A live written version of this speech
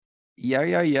Yo,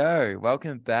 yo, yo.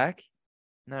 Welcome back.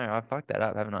 No, I fucked that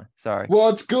up, haven't I? Sorry.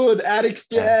 What's good, Addicts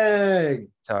Gang?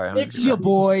 Sorry. It's your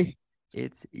boy.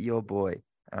 It's your boy.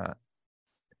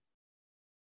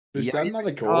 Is Yo, that yo.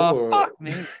 another call? Oh, fuck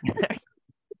me.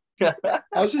 I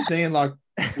was just saying,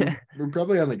 we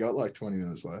probably only got 20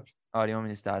 minutes left. Oh, do you want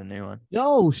me to start a new one?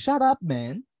 Yo, shut up,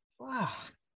 man. Wow.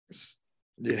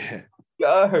 Yeah.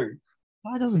 Go.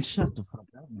 Why doesn't shut the fuck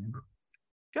up, man?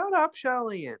 Shut up,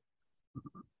 Charlene.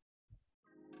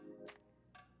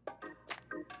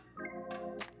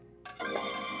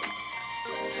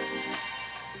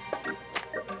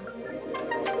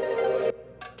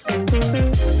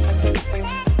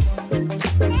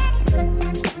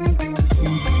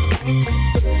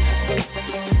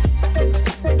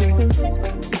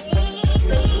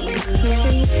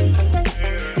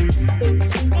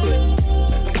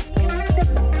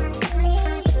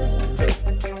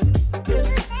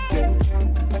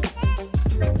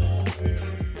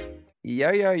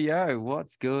 Yo, yo, yo.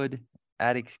 What's good,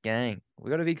 Addicts Gang?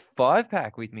 We got a big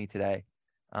 5-pack with me today.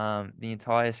 The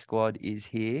entire squad is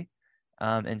here.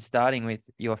 And starting with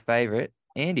your favorite,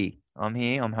 Andy. I'm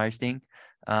here. I'm hosting.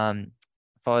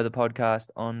 Follow the podcast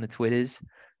on the Twitters.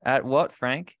 At what,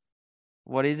 Frank?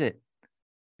 What is it?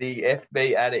 The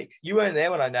FB Addicts. You weren't there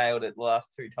when I nailed it the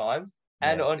last 2 times.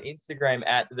 And Yeah. on Instagram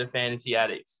at the Fantasy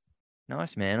Addicts.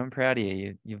 Nice, man. I'm proud of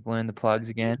you. You've learned the plugs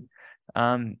again.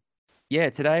 Yeah,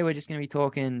 today we're just going to be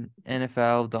talking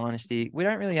NFL Dynasty. We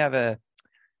don't really have a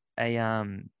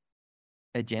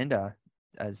agenda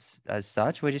as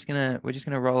such. We're just gonna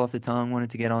roll off the tongue.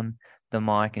 Wanted to get on the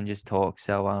mic and just talk.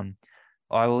 So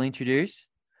I will introduce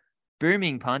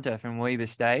booming punter from Weber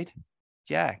State,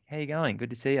 Jack. How you going?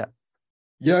 Good to see you.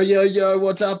 Yo, yo, yo.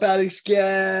 What's up, Addicts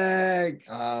Gang?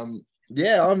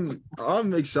 Yeah,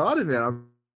 I'm excited, man. I'm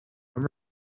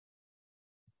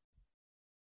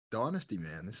Dynasty,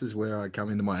 man. This is where I come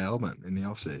into my element in the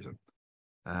off season.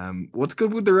 What's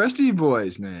good with the rest of you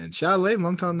boys, man? Charlene,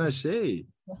 long time no see.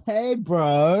 Hey,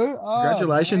 bro. Oh,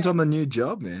 Congratulations man. on the new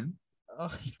job, man.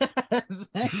 Oh,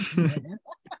 thanks, man.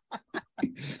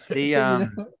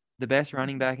 The best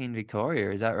running back in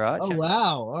Victoria. Is that right? Oh, Jack?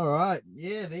 wow. All right.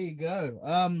 Yeah, there you go.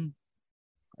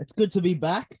 It's good to be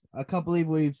back. I can't believe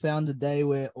we found a day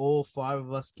where all 5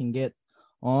 of us can get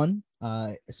on,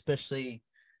 especially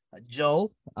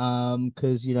Joel,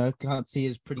 because can't see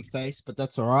his pretty face, but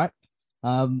that's all right.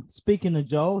 Speaking of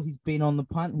Joel, he's been on the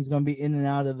punt. He's going to be in and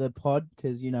out of the pod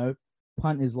because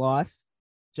punt is life.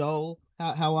 Joel,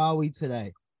 how are we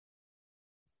today?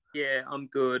 Yeah, I'm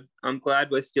good. I'm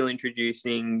glad we're still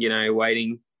introducing,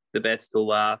 waiting the best till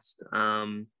last.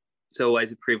 It's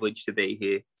always a privilege to be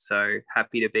here. So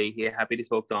happy to be here. Happy to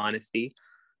talk Dynasty.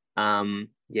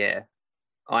 Yeah,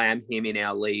 I am him in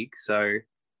our league, so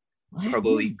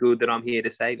probably good that I'm here to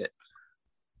save it.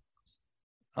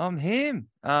 I'm him.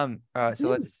 All right,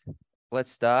 so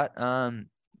let's start.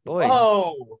 Boys.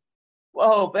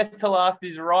 Whoa, best to last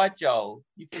is right, Joel.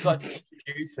 You forgot to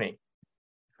introduce me.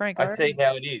 Frank, I see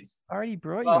how it is. I already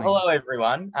brought you Well, in. hello,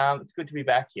 everyone. It's good to be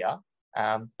back here.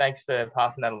 Thanks for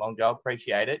passing that along, Joel.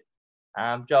 Appreciate it.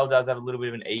 Joel does have a little bit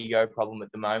of an ego problem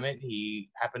at the moment. He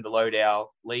happened to load our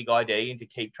league ID into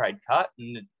Keep Trade Cut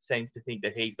and it seems to think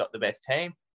that he's got the best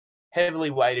team. Heavily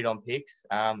weighted on picks.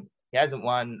 He hasn't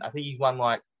won. I think he's won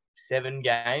 7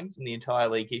 games in the entire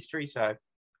league history. So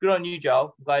good on you,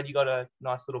 Joel. I'm glad you got a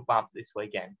nice little bump this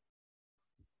weekend.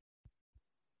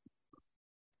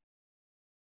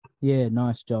 Yeah,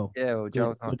 nice, Joel. Yeah, well,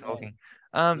 Joel's not good talking.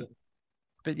 man.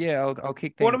 But yeah, I'll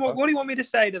kick things off. What do you want me to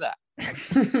say to that?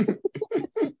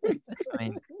 I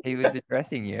mean, he was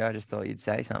addressing you. I just thought you'd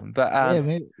say something. But Yeah,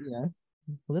 maybe,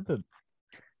 flip him.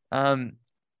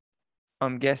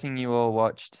 I'm guessing you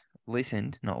all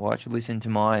listened to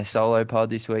my solo pod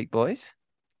this week, boys.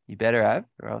 You better have,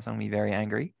 or else I'm gonna be very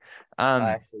angry. I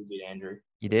actually did, Andrew.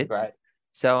 You did? Great.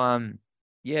 So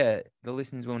yeah, the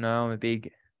listeners will know I'm a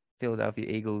big Philadelphia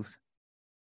Eagles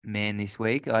man this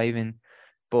week. I even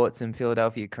bought some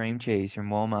Philadelphia cream cheese from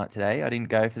Walmart today. I didn't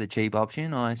go for the cheap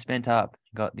option. I spent up,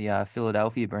 got the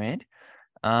Philadelphia brand.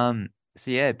 So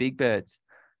yeah, big birds.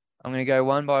 I'm gonna go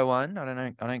one by one.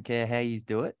 I don't care how you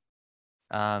do it.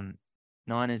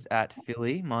 Niners at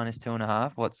Philly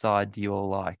 -2.5. What side do you all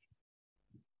like?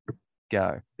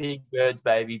 Go. Big birds,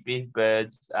 baby. Big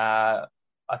birds. I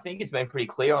think it's been pretty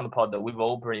clear on the pod that we've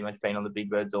all pretty much been on the big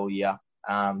birds all year.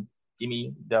 Give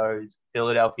me those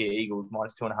Philadelphia Eagles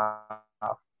 -2.5.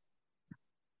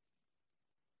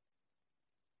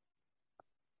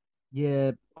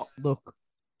 Yeah, look,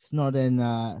 it's not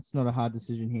a hard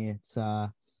decision here. It's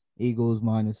Eagles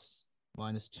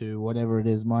 -2, whatever it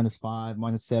is, -5,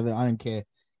 -7. I don't care.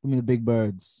 Give me the big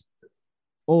birds.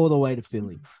 all the way to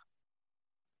Philly.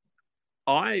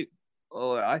 I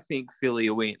think Philly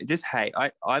will win.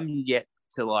 I'm yet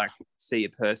to see a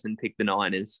person pick the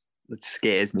Niners. It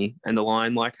scares me, and the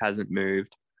line hasn't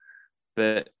moved.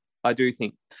 But I do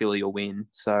think Philly will win,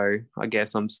 so I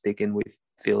guess I'm sticking with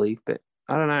Philly. But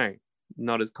I don't know,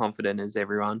 not as confident as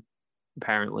everyone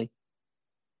apparently.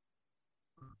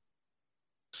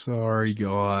 Sorry,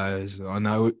 guys. I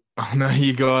know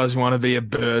you guys want to be a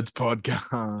Birds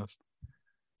podcast.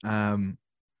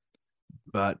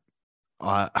 But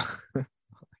I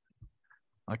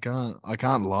I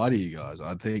can't lie to you guys.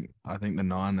 I think the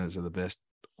Niners are the best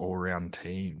all-round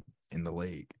team in the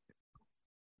league.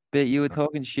 But you were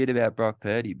talking shit about Brock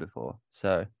Purdy before,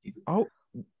 so. Oh,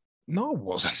 no, it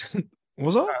wasn't.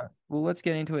 Was I? Well, let's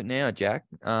get into it now, Jack.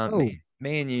 Oh.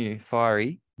 Me and you,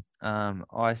 fiery.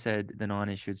 I said the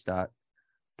Niners should start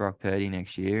Brock Purdy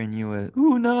next year, and you were,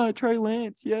 oh no, Trey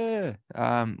Lance, yeah.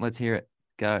 Let's hear it.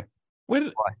 Go. Where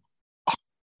did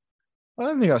I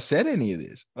don't think I said any of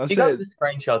this. I You got said the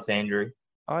screenshots, Andrew.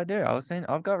 I do.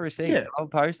 I've got receipts. Yeah. I'll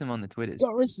post them on the Twitters.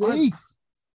 Got receipts.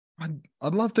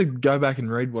 I'd love to go back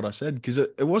and read what I said because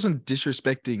it wasn't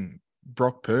disrespecting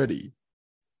Brock Purdy.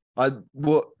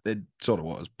 It sort of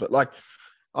was, but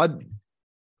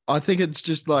I think it's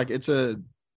just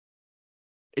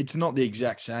it's not the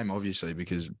exact same, obviously,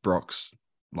 because Brock's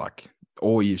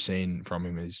all you've seen from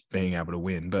him is being able to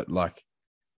win, but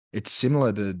it's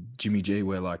similar to Jimmy G,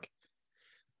 where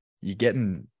you're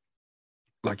getting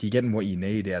what you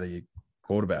need out of your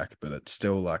quarterback, but it's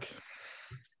still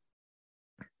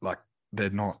they're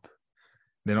not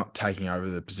taking over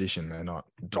the position. They're not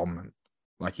dominant.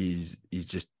 He's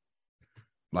just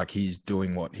he's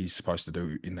doing what he's supposed to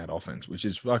do in that offense, which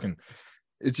is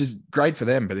it's just great for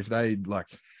them. But if they I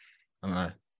don't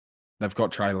know, they've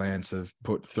got Trey Lance, have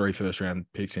put 3 first-round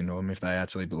picks into him. If they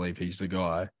actually believe he's the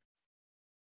guy,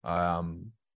 I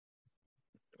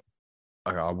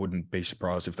wouldn't be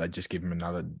surprised if they just give him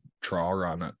another trial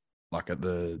run at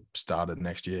the start of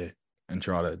next year and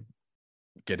try to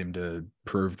get him to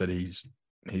prove that he's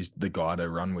the guy to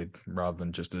run with rather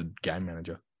than just a game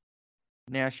manager.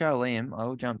 Now, Liam, I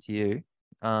will jump to you.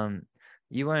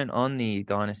 You weren't on the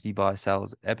Dynasty buy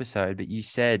sells episode, but you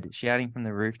said shouting from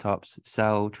the rooftops,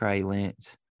 sell Trey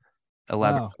Lance.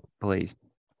 Elaborate, please.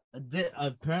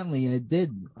 Apparently I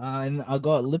did. And I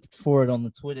got lipped for it on the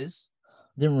Twitters.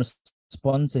 I didn't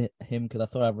respond to him because I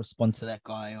thought I'd respond to that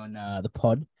guy on the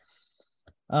pod.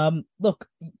 Look,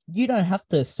 you don't have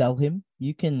to sell him.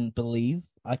 You can believe.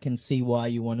 I can see why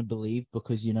you want to believe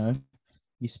because,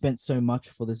 you spent so much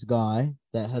for this guy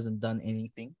that hasn't done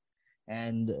anything.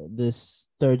 And this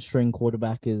third string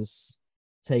quarterback is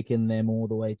taking them all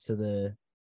the way to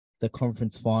the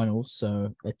conference finals.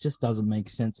 So it just doesn't make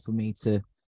sense for me to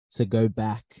go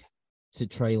back to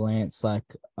Trey Lance.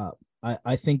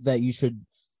 I think that you should.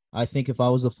 I think if I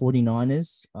was the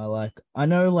 49ers, I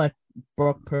know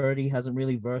Brock Purdy hasn't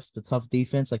really versed a tough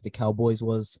defense like the Cowboys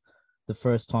was the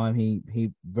first time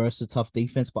he versed a tough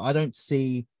defense, but I don't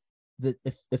see that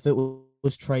if it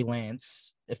was Trey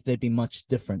Lance, if there'd be much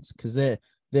difference because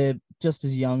they're just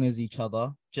as young as each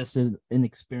other, just as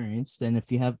inexperienced. And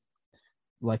if you have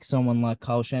someone like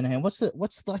Kyle Shanahan, what's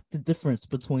the difference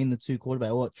between the two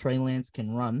quarterbacks? What Trey Lance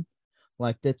can run,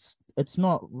 it's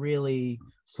not really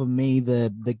for me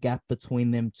the gap between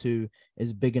them two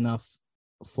is big enough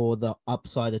for the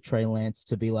upside of Trey Lance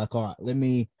to be all right, let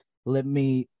me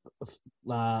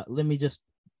just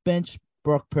bench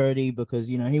Brock Purdy because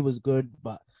he was good,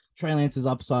 but Trey Lance's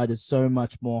upside is so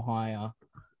much more higher.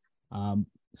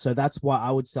 So that's why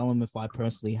I would sell him if I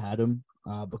personally had him,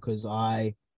 because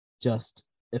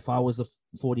if I was the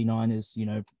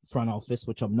 49ers, front office,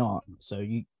 which I'm not, so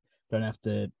you don't have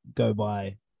to go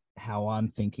by how I'm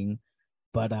thinking,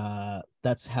 but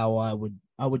that's how I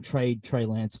would trade Trey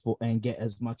Lance for and get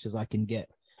as much as I can get,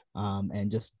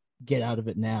 and just get out of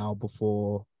it now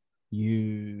before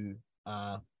you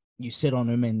sit on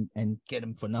him and get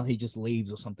him for nothing. He just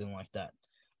leaves or something like that.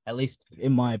 At least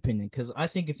in my opinion, because I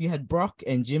think if you had Brock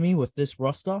and Jimmy with this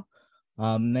roster,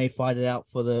 they fight it out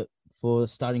for the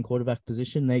starting quarterback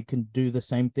position. They can do the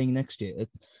same thing next year.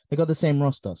 They got the same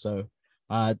roster, so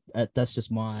that's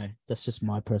just my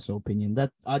personal opinion.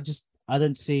 That I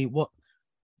don't see what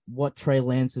Trey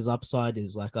Lance's upside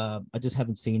is like. I just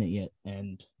haven't seen it yet,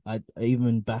 and I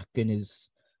even back in his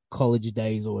college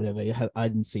days or whatever, I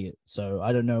didn't see it. So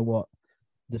I don't know what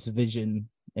this vision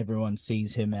everyone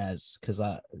sees him as, because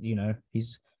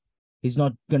he's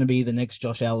not going to be the next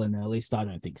Josh Allen. At least I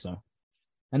don't think so.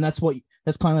 And that's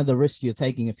kind of the risk you're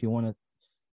taking if you want to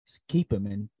keep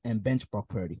him and bench Brock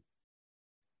Purdy.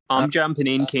 I'm jumping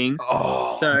in, Kings.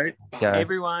 Oh, So go.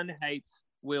 everyone hates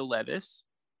Will Levis.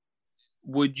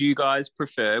 Would you guys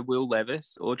prefer Will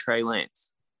Levis or Trey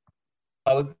Lance?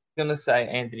 I was going to say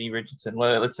Anthony Richardson.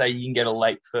 Let's say you can get a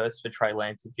late first for Trey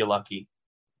Lance if you're lucky.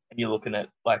 And you're looking at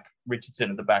like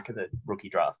Richardson at the back of the rookie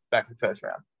draft, back of the first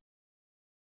round.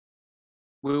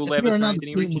 Will If Levis you're or another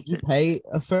Anthony team, would you Richardson? pay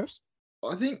a first?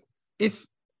 I think if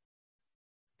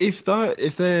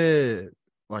they're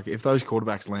like if those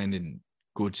quarterbacks land in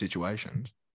good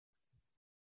situations,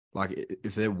 like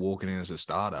if they're walking in as a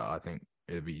starter, I think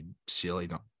it'd be silly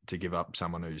not to give up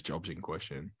someone whose job's in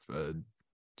question for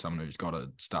someone who's got a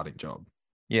starting job.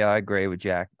 Yeah, I agree with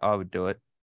Jack. I would do it.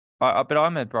 But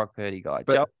I'm a Brock Purdy guy.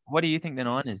 But- Joel, what do you think the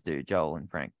Niners do, Joel and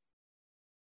Frank?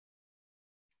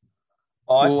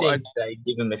 I Well, think they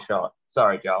give him a shot.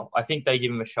 Sorry, Joel. I think they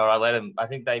give him a shot. I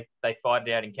think they fight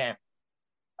it out in camp.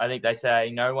 I think they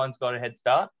say no one's got a head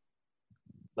start.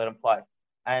 Let them play.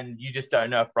 And you just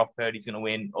don't know if Brock Purdy's going to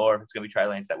win or if it's going to be Trey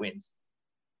Lance that wins.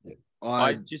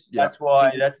 That's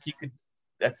why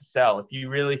that's a sell. If you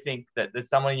really think that there's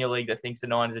someone in your league that thinks the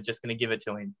Niners are just going to give it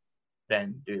to him,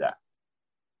 then do that.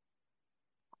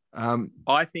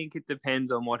 I think it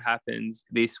depends on what happens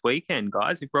this weekend,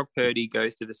 guys. If Brock Purdy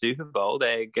goes to the Super Bowl,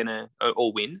 they're gonna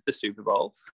or wins the Super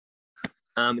Bowl.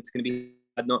 It's gonna be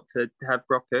hard not to have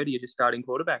Brock Purdy as your starting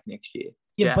quarterback next year.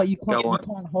 Yeah, Jack, but you go on.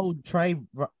 can't hold Trey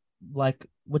like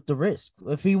with the risk.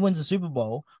 If he wins the Super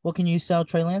Bowl, what can you sell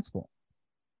Trey Lance for?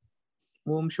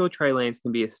 Well, I'm sure Trey Lance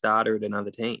can be a starter at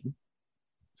another team.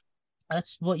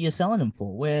 That's what you're selling him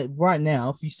for. Where right now,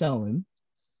 if you sell him,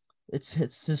 it's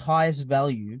his highest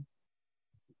value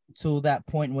till that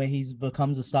point where he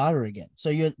becomes a starter again. So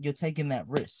you're taking that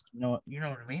risk. You know what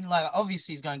I mean? Like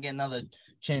obviously he's gonna get another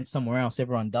chance somewhere else.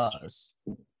 Everyone does.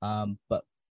 But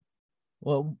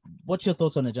well, what's your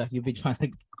thoughts on it, Jack? You've been trying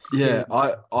to. Yeah,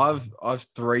 I've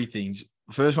three things.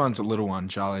 First one's a little one.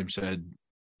 Charlie said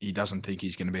he doesn't think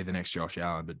he's going to be the next Josh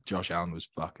Allen, but Josh Allen was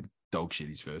fucking dog shit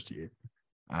his first year.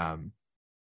 I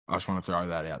just want to throw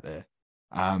that out there.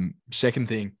 Second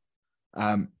thing,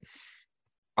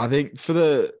 I think for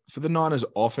the Niners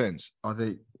offense, I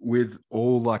think with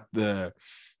all like the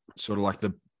sort of like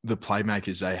the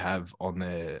playmakers they have on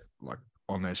their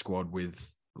squad with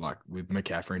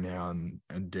McCaffrey now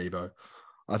and Debo,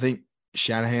 I think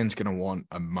Shanahan's going to want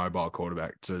a mobile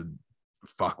quarterback to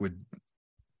fuck with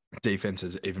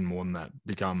defenses even more than that,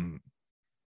 become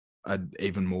an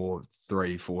even more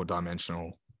 3-4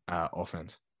 dimensional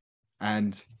offense.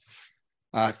 And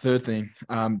third thing,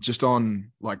 just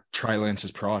on like Trey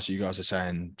Lance's price, you guys are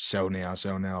saying sell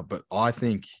now, but I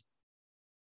think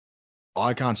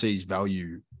I can't see his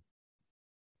value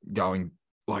going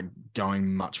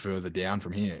much further down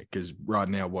from here, because right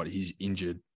now he's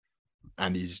injured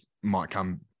and he's might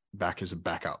come back as a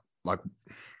backup. Like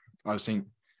I just think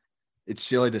it's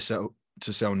silly to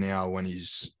sell now when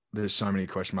there's so many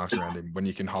question marks around him, when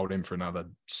you can hold him for another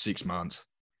 6 months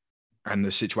and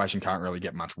the situation can't really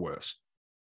get much worse.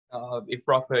 If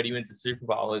Brock Purdy wins the Super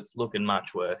Bowl, it's looking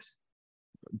much worse.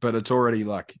 But it's already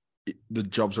the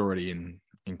job's already in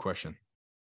question.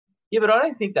 Yeah, but I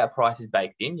don't think that price is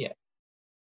baked in yet.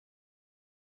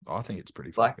 I think it's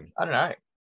pretty Like, fucking. I don't know.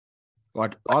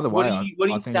 Like either way, I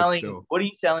think it's still. What are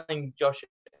you selling Josh?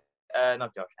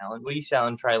 Not Josh Allen. What are you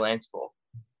selling Trey Lance for?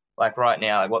 Like right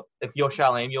now, like what if you're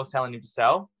selling him to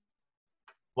sell?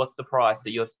 What's the price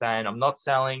that you're saying I'm not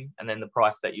selling, and then the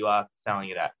price that you are selling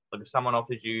it at? Like if someone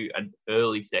offers you an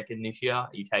early second this year, are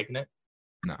you taking it?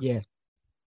 No. Yeah.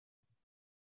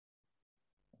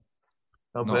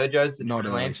 Well, Not- Burjo's the not Trey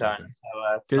early Lance owner,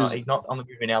 second. so he's not on the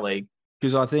group in our league.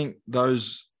 Because I think I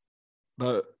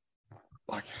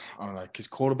don't know, because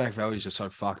quarterback values are so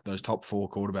fucked. Those top 4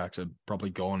 quarterbacks are probably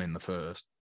gone in the first.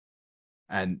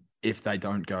 And if they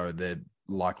don't go, they're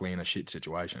likely in a shit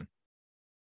situation.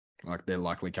 Like they're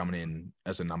likely coming in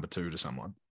as a number 2 to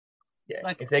someone. Yeah,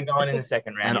 Like, if they're going in the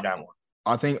second round, and you don't want.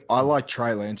 I think I like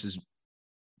Trey Lance's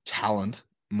talent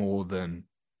more than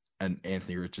an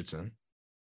Anthony Richardson.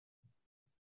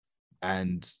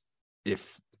 And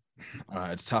if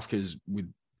it's tough because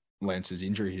with Lance's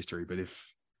injury history, but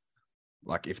if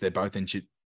they're both in shit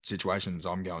situations,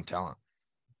 I'm going talent.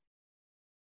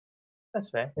 That's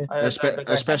fair.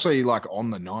 Especially like on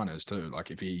the Niners too.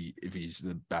 Like if he's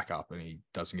the backup and he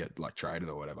doesn't get like traded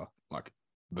or whatever, like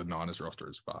the Niners roster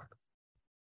is fucked.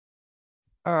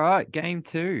 All right, game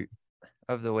 2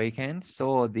 of the weekend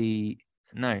saw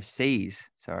C's.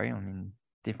 Sorry, I'm in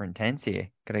different tense here.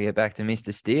 Got to get back to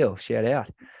Mr. Steele. Shout out.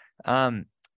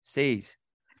 C's.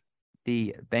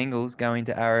 The Bengals going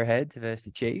to Arrowhead to versus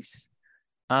the Chiefs.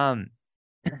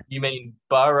 You mean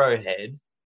Burrowhead?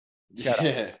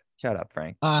 Shut up,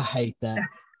 Frank. I hate that.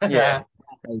 Yeah.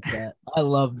 hate that. I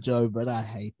love Joe, but I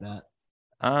hate that.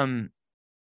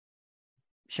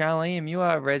 Charlene, you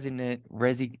are resident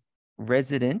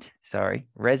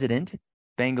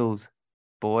Bengals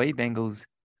boy, Bengals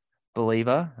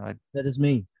believer. That is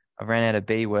me. I ran out of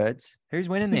B words. Who's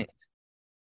winning this?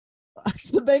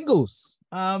 It's the Bengals.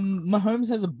 Mahomes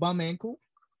has a bum ankle.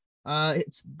 We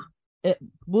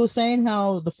were saying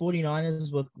how the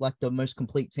 49ers were like the most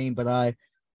complete team, but I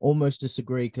almost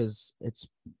disagree because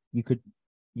you could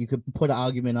put an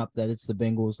argument up that it's the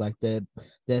Bengals, like their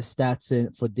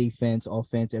stats for defense,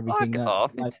 offense, everything. Fuck That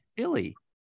off. like, It's Philly.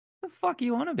 What the fuck are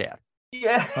you on about?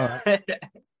 Yeah. all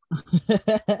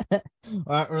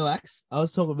right, relax. I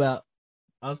was talking about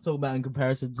in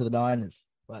comparison to the Niners,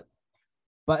 but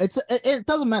it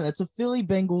doesn't matter. It's a Philly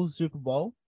Bengals Super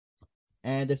Bowl.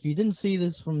 And if you didn't see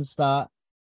this from the start,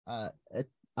 I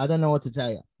don't know what to tell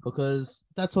you because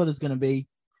that's what it's going to be.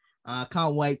 I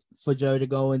can't wait for Joe to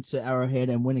go into Arrowhead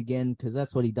and win again because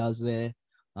that's what he does there.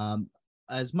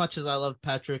 As much as I love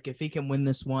Patrick, if he can win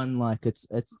this one, like it's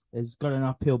got an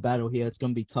uphill battle here. It's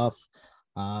going to be tough.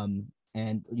 And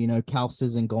Kels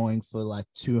isn't going for like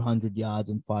 200 yards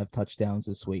and 5 touchdowns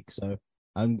this week, so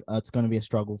it's going to be a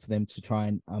struggle for them to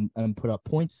try and put up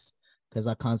points. Because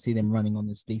I can't see them running on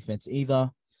this defense either.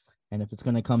 And if it's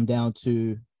going to come down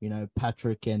to,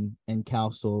 Patrick and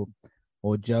Kels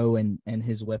or Joe and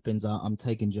his weapons, I'm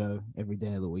taking Joe every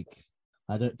day of the week.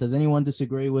 Does anyone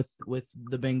disagree with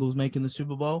the Bengals making the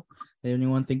Super Bowl? Does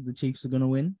anyone think the Chiefs are going to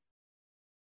win?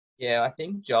 Yeah, I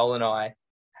think Joel and I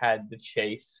had the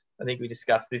Chiefs. I think we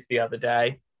discussed this the other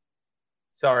day.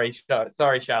 Sorry,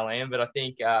 Charlene, but I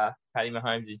think Patty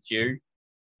Mahomes is due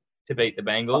to beat the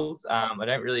Bengals. I'm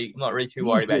not really too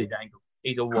worried about his ankle.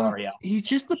 He's a warrior. He's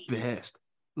just the best.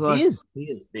 He is.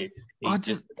 He's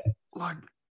just the best. Like,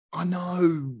 I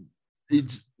know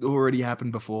it's already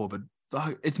happened before, but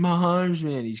it's Mahomes,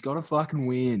 man. He's got to fucking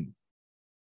win.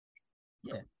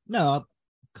 Yeah. No, I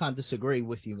can't disagree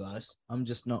with you guys. I'm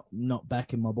just not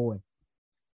backing my boy.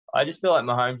 I just feel like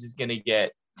Mahomes is going to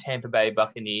get Tampa Bay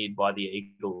buccaneered by the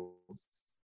Eagles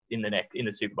in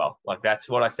the Super Bowl. Like, that's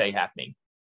what I see happening.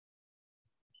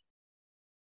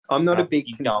 I'm not a big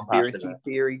conspiracy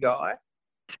theory guy,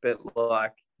 but I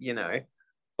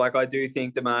do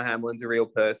think Damar Hamlin's a real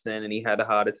person and he had a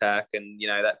heart attack and,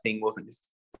 that thing wasn't just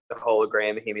a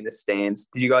hologram of him in the stands.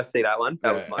 Did you guys see that one?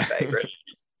 That was my favorite.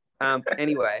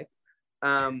 Anyway,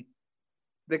 the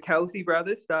Kelsey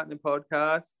brothers starting a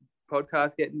podcast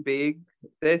getting big.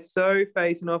 They're so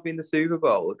facing off in the Super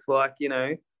Bowl. It's like,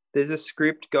 there's a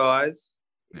script, guys.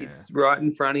 Yeah. It's right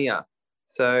in front of you.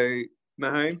 So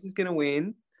Mahomes is going to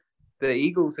win. The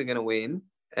Eagles are going to win,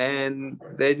 and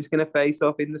they're just going to face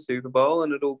off in the Super Bowl,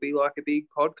 and it'll be like a big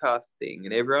podcast thing,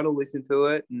 and everyone will listen to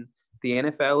it, and the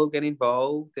NFL will get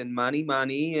involved, and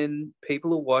money, and people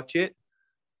will watch it,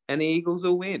 and the Eagles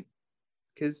will win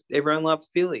because everyone loves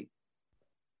Philly.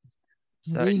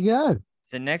 So there you go.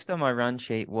 So next on my run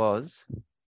sheet was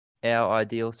our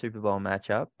ideal Super Bowl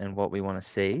matchup and what we want to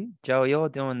see. Joe, you're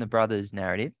doing the brothers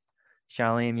narrative.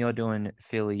 Charlene, you're doing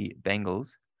Philly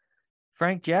Bengals.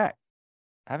 Frank Jack,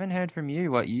 haven't heard from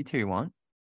you what you two want.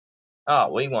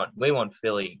 Oh, we want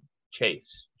Philly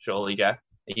Chiefs, surely, Jack.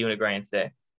 Are you in agreement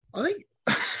there? I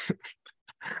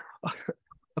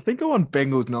think I want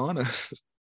Bengals Niners.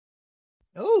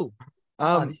 Oh,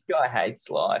 this guy hates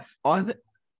life. I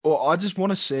just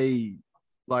want to see,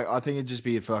 I think it'd just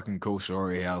be a fucking cool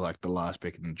story how the last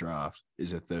pick in the draft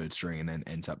is a third string and then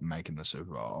ends up making the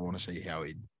Super Bowl. I want to see how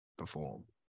he'd perform.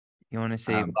 You want to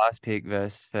see last pick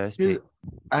versus first pick?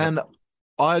 And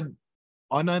I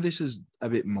know this is a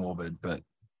bit morbid, but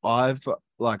I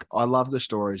love the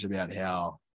stories about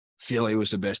how Philly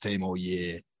was the best team all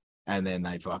year, and then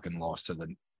they fucking lost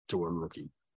to a rookie.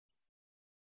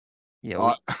 Yeah,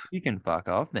 well, you can fuck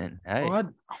off then. Hey,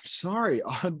 I'm sorry,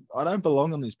 I don't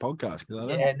belong on this podcast because I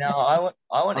don't. Yeah, no, I want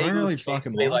Eagles really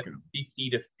fucking to be like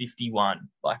 50-51,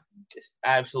 like just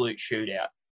absolute shootout.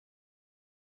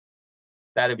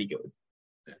 That'd be good.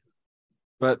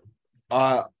 But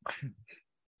I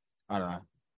don't know.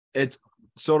 It's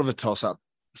sort of a toss-up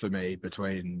for me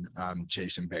between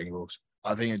Chiefs and Bengals.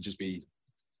 I think it'd just be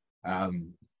there's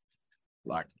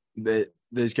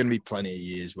going to be plenty of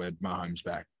years where Mahomes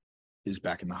is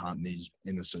back in the hunt and he's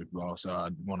in the Super Bowl. So I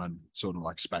want to sort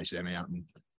of space them out and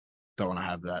don't want to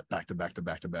have that back to back to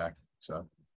back to back. So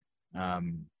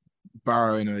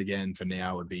Burrow in it again for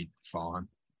now would be fine.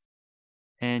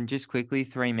 And just quickly,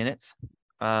 3 minutes.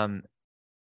 The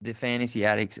Fantasy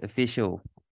Addicts official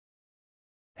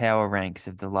power ranks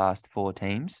of the last 4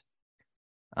 teams.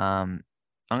 I'm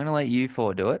going to let you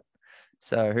 4 do it.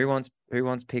 So who wants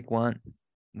pick 1?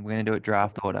 We're going to do it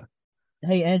draft order.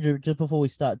 Hey Andrew, just before we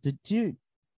start, do you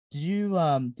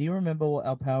remember what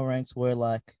our power ranks were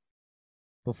like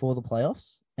before the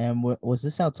playoffs? And was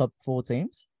this our top 4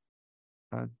 teams?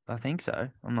 I think so.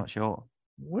 I'm not sure.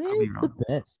 Could We're be the wrong.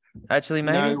 best. Actually,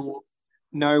 maybe.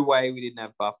 No way we didn't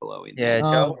have Buffalo in Yeah, there.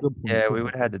 Joel. Good point, Yeah, good we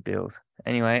would have had the Bills.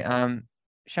 Anyway,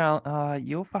 Charlotte,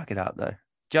 you'll fuck it up though.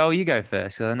 Joel, you go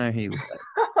first, because I know who you'll say.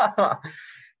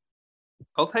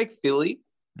 I'll take Philly.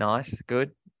 Nice,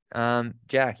 good.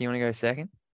 Jack, you want to go second?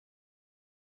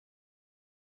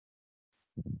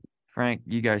 Frank,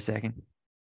 you go second.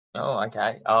 Oh,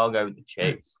 okay. I'll go with the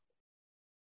Chiefs.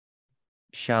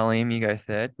 Charlene, you go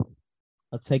third.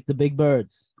 I'll take the big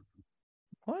birds.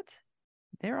 What?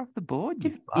 They're off the board, you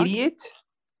fuck. Idiot.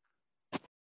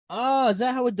 Oh, is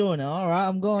that how we're doing it? All right,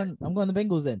 I'm going the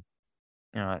Bengals then.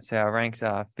 All right, so our ranks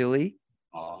are Philly,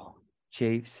 Oh.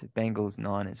 Chiefs, Bengals,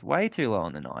 Niners. Way too low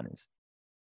on the Niners.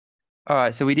 All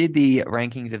right, so we did the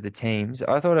rankings of the teams.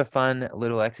 I thought a fun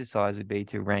little exercise would be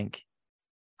to rank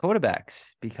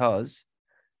quarterbacks because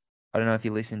I don't know if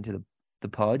you listened to the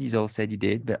pod. You all said you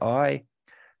did, but I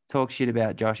talk shit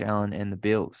about Josh Allen and the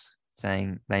Bills,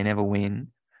 saying they never win.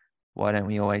 Why don't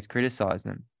we always criticize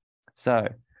them? So,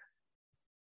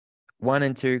 1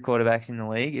 and 2 quarterbacks in the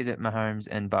league, is it Mahomes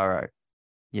and Burrow?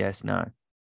 Yes, no.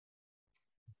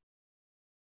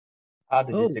 Hard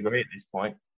to Oh. disagree at this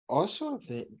point. I sort of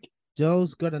think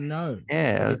Joel's got to know.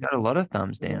 Yeah, He I've got a lot of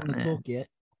thumbs doesn't down want to there. talk yet.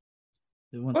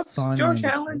 He wants What's sign Josh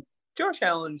language. Allen? Josh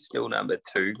Allen's still number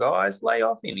 2, guys. Lay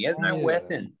off him. He has no Yeah.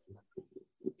 weapons.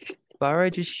 Burrow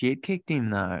just shit kicked him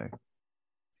though.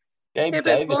 Gabe Yeah,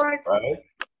 but Davis, like, bro.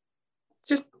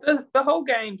 just the whole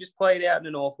game just played out in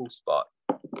an awful spot.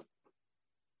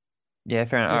 Yeah,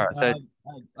 fair enough. Yeah,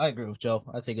 All right, I agree with Joel.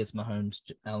 I think it's Mahomes,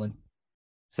 Allen.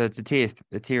 so it's a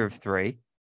tier of 3,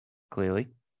 clearly.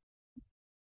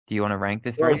 Do you want to rank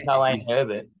the Well, 3? no ain't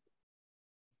Herbert.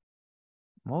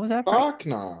 What was that? Frank? fuck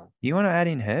no. You want to add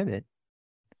in Herbert?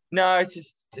 No, it's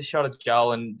just a shot at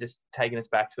Joel and just taking us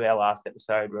back to our last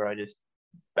episode where I just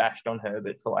bashed on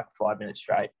Herbert for like 5 minutes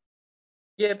straight.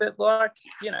 Yeah, but like,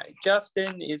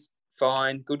 Justin is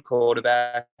fine, good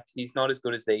quarterback. He's not as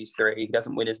good as these 3. He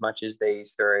doesn't win as much as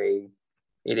these 3.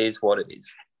 It is what it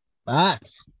is. Back.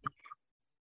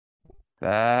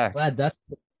 Facts. Glad that's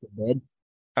put to bed.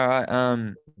 All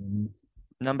right.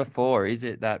 Number 4, is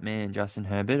it that man Justin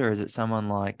Herbert, or is it someone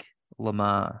like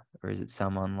Lamar, or is it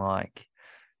someone like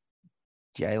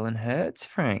Jalen Hurts?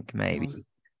 Frank, maybe. I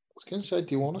was going to say,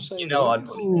 do you want to say? You know, I'd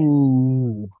names? put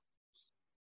Ooh.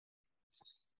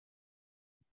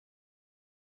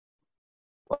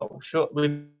 well, sure.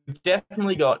 We've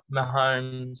definitely got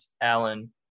Mahomes,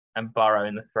 Allen, and Burrow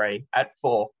in the 3. At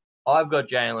 4, I've got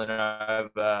Jalen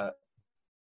over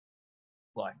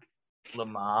like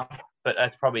Lamar, but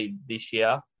that's probably this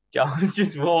year. Joel's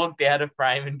just walked out of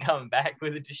frame and come back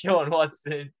with a Deshaun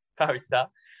Watson poster.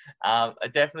 I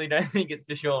definitely don't think it's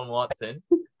Deshaun Watson.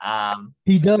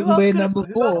 He does Who else wear could it- number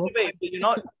who else 4. could it be? If you're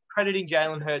not crediting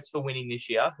Jalen Hurts for winning this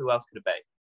year, who else could it be?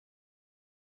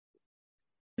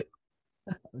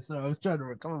 Sorry, I was trying to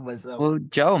recover myself. Well,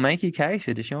 Joel, make your case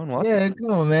for Deshaun Watson. Yeah,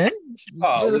 come on, man.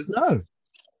 Oh, Let us know.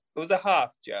 It was a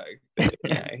half joke. But,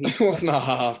 It wasn't a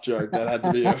half joke. That had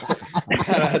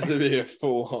to be a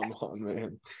full on one,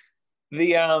 man.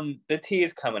 the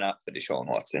tier's coming up for Deshaun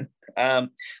Watson.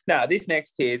 No, this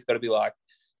next tier's got to be like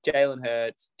Jalen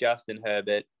Hurts, Justin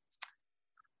Herbert,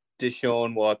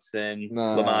 Deshaun Watson,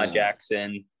 No. Lamar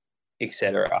Jackson,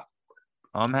 etc.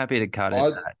 I'm happy to cut it. I-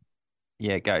 at-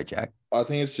 Yeah, go, Jack. I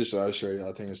think it's just those 3.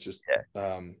 I think it's just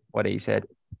What he said.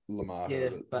 Lamar. Yeah,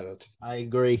 Herbert, but- Hurts. I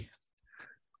agree.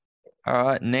 All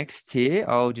right, next tier,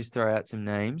 I'll just throw out some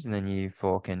names and then you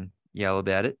 4 can yell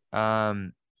about it.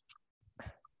 Trevor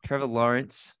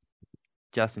Lawrence,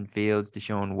 Justin Fields,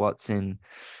 Deshaun Watson,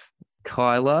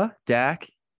 Kyler, Dak,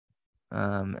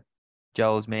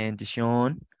 Joel's man,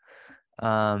 Deshaun.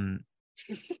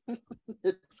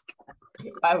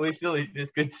 I wish the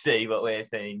listeners could see what we're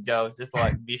seeing. Joel's just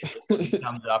like viciously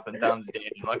thumbs up and thumbs down.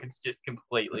 Like it's just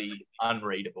completely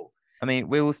unreadable. I mean,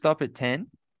 we will stop at 10,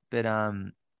 but are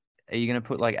you going to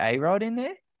put like A-Rod in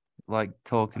there? Like,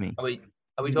 talk to me. Are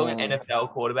we talking No.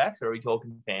 NFL quarterbacks or are we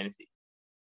talking fantasy?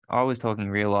 I was talking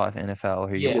real life NFL.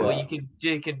 Who Yeah, you well, want.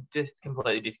 you could just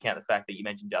completely discount the fact that you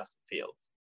mentioned Justin Fields.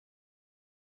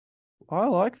 I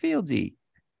like Fieldsy.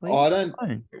 Leave I him don't.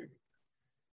 alone.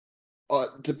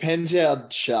 It depends how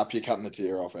sharp you're cutting the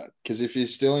tier off at. Because if you're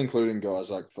still including guys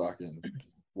like fucking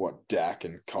Dak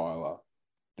and Kyler,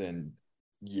 then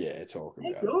yeah, talk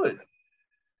They're about it. good.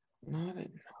 No, they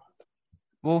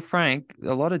Well, Frank,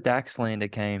 a lot of Dak slander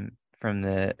came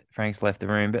Frank's left the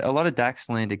room, but a lot of Dak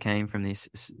slander came from this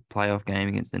playoff game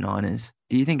against the Niners.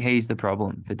 Do you think he's the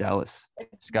problem for Dallas?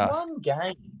 Discuss. One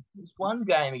game. It's one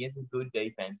game against a good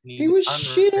defense. And He was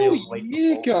shit all unreal the week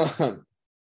year, before. gun.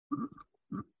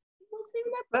 It wasn't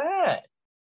even that bad.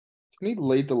 Didn't he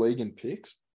lead the league in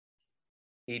picks?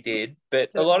 He did,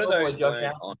 but So a lot of what those was Josh weren't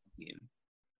Allen? on him.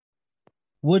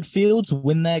 Would Fields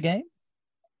win that game?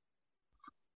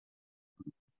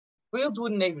 Fields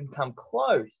wouldn't even come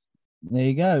close. There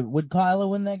you go. Would Kyler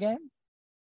win that game?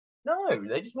 No,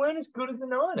 they just weren't as good as the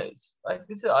Niners. Like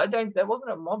this, that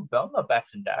wasn't a mob. I'm not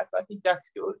bashing Dak. I think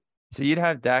Dak's good. So you'd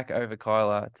have Dak over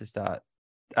Kyler to start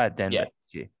at Denver Yeah.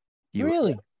 this year. You would.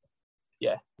 Really?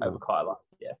 Yeah, over Kyler.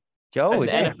 Yeah, Joel, as would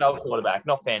an you? NFL quarterback,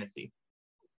 not fantasy.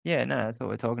 Yeah, no, that's what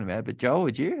we're talking about. But Joel,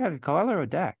 would you have Kyler or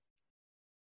Dak?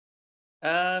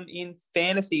 In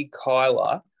fantasy,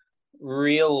 Kyler,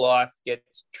 real life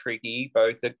gets tricky.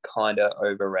 Both are kind of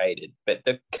overrated, but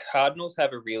the Cardinals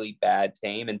have a really bad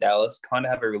team, and Dallas kind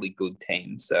of have a really good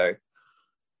team. So,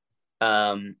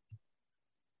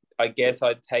 I guess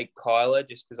I'd take Kyler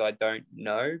just because I don't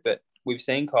know, but we've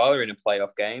seen Kyler in a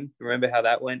playoff game. Remember how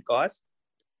that went, guys?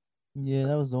 Yeah,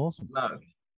 that was awesome. No,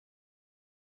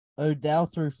 Odell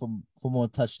threw for more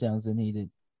touchdowns than he did.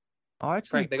 I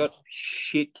actually. Frank, they got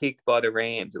shit kicked by the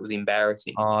Rams. It was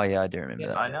embarrassing. Oh yeah, I do remember yeah,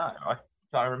 that. I know.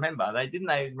 I remember.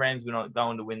 They Rams were not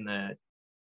going to win the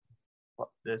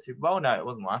Super Bowl. No, it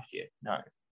wasn't last year. No.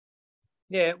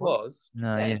 Yeah, it was.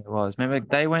 No, Yeah. yeah, it was. Remember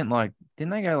they went like,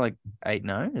 didn't they go like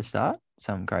 8-0 to start?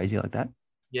 Something crazy like that.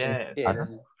 Yeah. Yeah.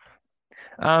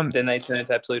 Then they turned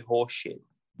to absolute horse shit.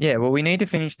 Yeah, well, we need to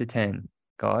finish the 10,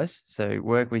 guys. So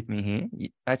work with me here.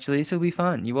 Actually, this will be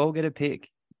fun. You all get a pick.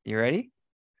 You ready?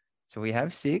 So we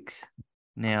have 6.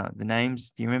 Now, the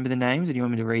names, do you remember the names or do you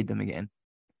want me to read them again?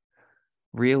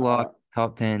 Real life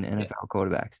top 10 NFL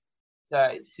quarterbacks.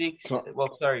 So 6. Can I-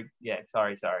 Well, sorry. Yeah,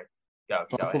 sorry. Go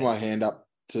Can I put ahead. my hand up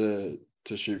to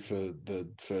shoot for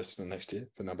the first and the next tier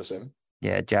for number 7?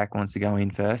 Yeah, Jack wants to go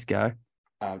in first. Go.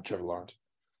 Trevor Lawrence.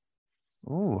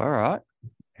 Oh, all right.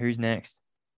 Who's next?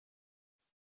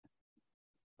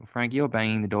 Well, Frank, you're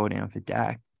banging the door down for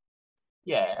Dak.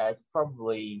 Yeah, it's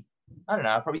probably. I don't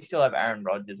know. I probably still have Aaron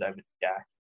Rodgers over Dak,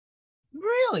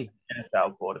 Really?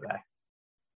 NFL quarterback.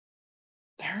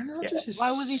 Aaron Rodgers is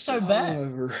Why was he so bad?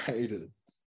 overrated.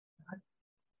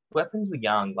 Weapons were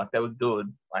young, like they were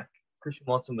good. Like Christian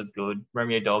Watson was good.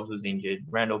 Romeo Dobbs was injured.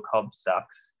 Randall Cobb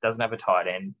sucks. Doesn't have a tight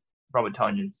end. Robert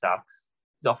Tonyan sucks.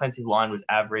 His offensive line was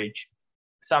average.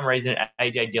 For some reason,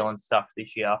 AJ Dillon sucks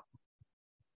this year.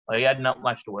 Like, he had not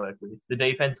much to work with. The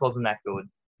defense wasn't that good.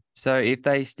 So if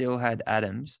they still had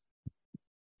Adams,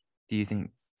 do you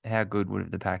think how good would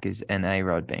have the Packers and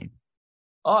A-Rod been?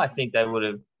 Oh, I think they would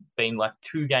have been like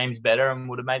 2 games better and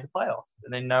would have made the playoffs.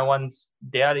 And then no one's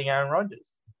doubting Aaron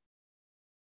Rodgers.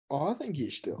 Oh, I think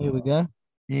he's still. Here we go.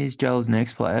 Here's Joel's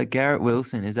next player, Garrett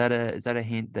Wilson. Is that a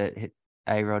hint that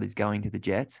A-Rod is going to the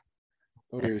Jets? I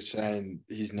thought he was saying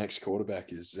his next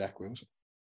quarterback is Zach Wilson.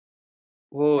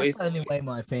 Well, That's if, the only way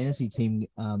my fantasy team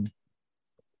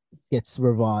gets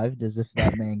revived, as if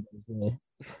that man goes there.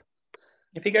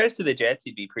 if he goes to the Jets,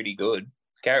 he'd be pretty good.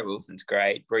 Garrett Wilson's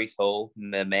great. Brees Hall,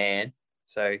 the man.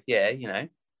 So, yeah,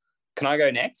 Can I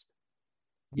go next?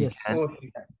 Yes. can.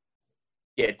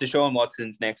 Yeah, Deshaun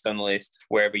Watson's next on the list.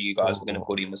 Wherever you guys were going to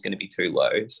put him was going to be too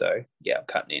low. So, yeah, I'm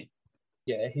cutting in.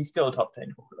 Yeah, he's still a top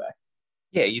 10 quarterback.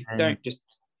 Yeah, you And- don't just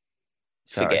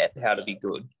Sorry. forget how to be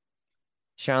good.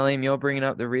 Charlene, you're bringing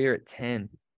up the rear at 10.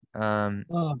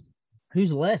 Oh,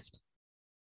 who's left?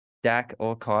 Dak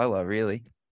or Kyler, really,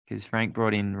 because Frank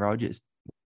brought in Rodgers.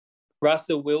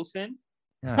 Russell Wilson.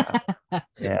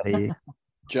 Yeah,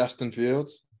 Justin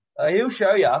Fields, He'll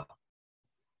show you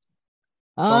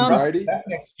Tom Brady, back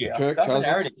next year. Kirk That's the Cousins.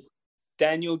 narrative.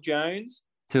 Daniel Jones.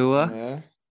 Tua. yeah,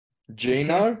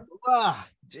 Gino,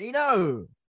 Gino.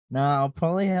 No, I'll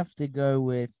probably have to go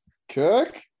with.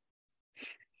 Kirk,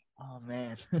 Oh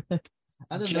man,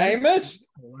 I don't know. Jameis.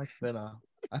 I like better.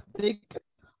 I think.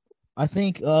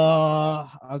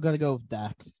 I gotta go with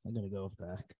Dak.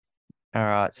 All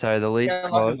right, so the list Yeah,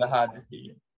 was a hard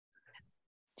decision.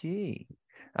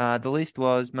 the list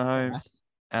was Mahomes, Dak.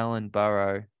 Allen,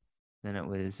 Burrow, then it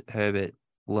was Herbert,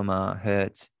 Lamar,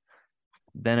 Hurts,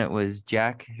 then it was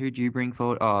Jack. Who'd you bring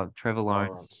forward? Oh, Trevor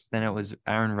Lawrence. Lawrence. Then it was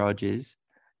Aaron Rodgers,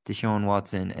 Deshaun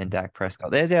Watson, and Dak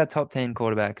Prescott. There's our top 10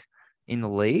 quarterbacks in the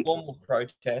league. Formal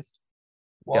protest.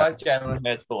 Why is Jalen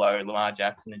Hurts below Lamar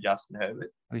Jackson and Justin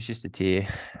Herbert? It was just a tier.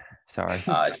 Sorry. Yeah,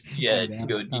 Calm it's down,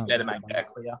 good. You calm better down. make that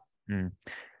clear.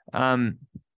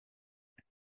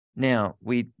 Now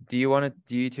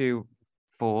do you two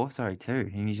 4? Sorry, 2.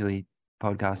 Usually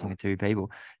podcasting with two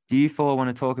people. Do you four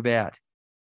want to talk about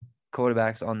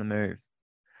quarterbacks on the move?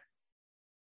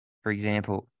 For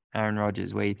example, Aaron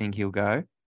Rodgers, where you think he'll go?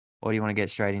 Or do you want to get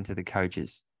straight into the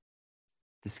coaches?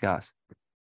 Discuss.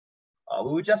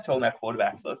 We were just talking about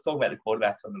quarterbacks. So let's talk about the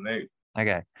quarterbacks on the move.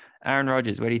 Okay. Aaron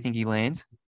Rodgers, where do you think he lands?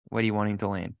 Where do you want him to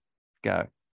land? Go.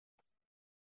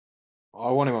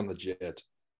 I want him on the Jets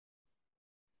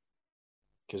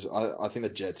because I think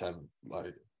the Jets have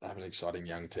an exciting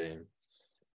young team.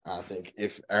 I think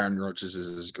if Aaron Rodgers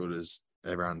is as good as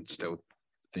everyone still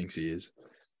thinks he is,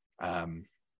 then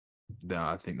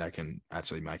I think they can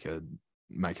actually make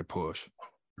a push.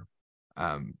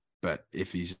 But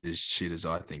if he's as shit as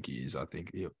I think he is, I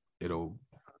think it'll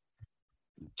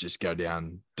just go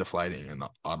down deflating, and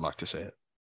I'd like to see it.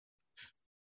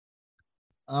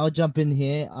 I'll jump in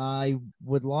here. I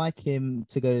would like him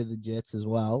to go to the Jets as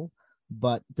well,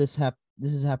 but this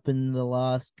has happened the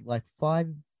last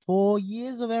 4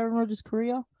 years of Aaron Rodgers'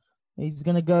 career. He's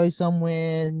gonna go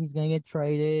somewhere. He's gonna get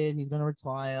traded. He's gonna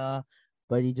retire,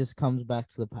 but he just comes back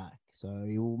to the pack. So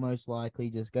he will most likely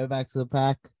just go back to the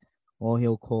pack, or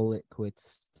he'll call it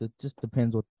quits. It just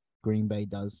depends what Green Bay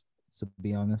does, to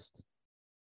be honest.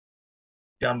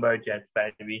 Jumbo Jets,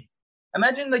 baby.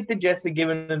 Imagine the Jets are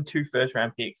giving them 2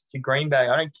 first-round picks to Green Bay.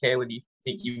 I don't care whether you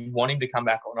think you want him to come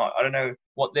back or not. I don't know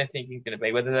what their thinking is going to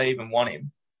be, whether they even want him.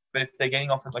 But if they're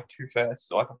getting offered 2 firsts,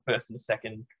 or a first and a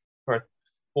second for a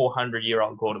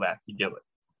 400-year-old quarterback, you do it.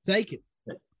 Take it.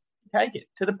 Take it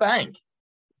to the bank.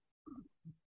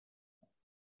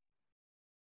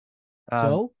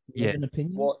 Joel, you yeah. have an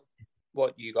opinion?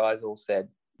 What you guys all said.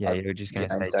 Yeah, you were just going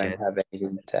to say don't Jets. have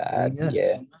anything to add.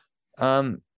 Yeah.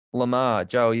 Lamar,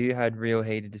 Joel, you had real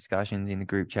heated discussions in the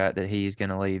group chat that he is going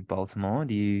to leave Baltimore.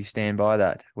 Do you stand by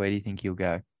that? Where do you think he'll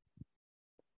go?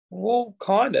 Well,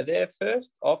 kind of. Their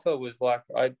first offer was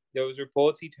there was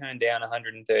reports he turned down a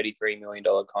 $133 million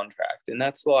contract, and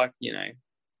that's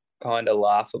kind of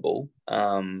laughable,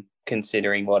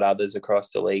 considering what others across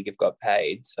the league have got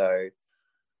paid. So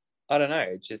I don't know.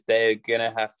 It's just they're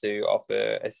gonna have to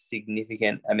offer a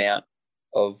significant amount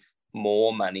of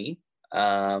more money,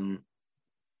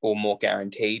 or more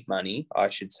guaranteed money, I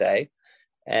should say,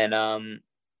 and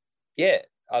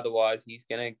otherwise he's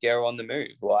gonna go on the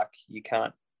move. You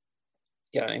can't.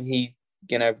 He's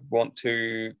going to want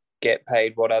to get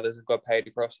paid what others have got paid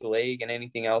across the league, and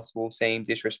anything else will seem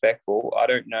disrespectful. I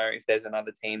don't know if there's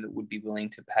another team that would be willing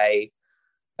to pay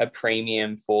a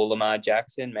premium for Lamar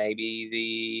Jackson. Maybe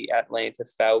the Atlanta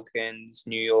Falcons,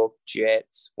 New York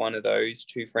Jets, one of those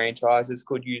 2 franchises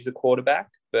could use a quarterback.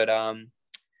 But,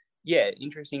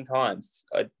 interesting times.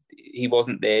 He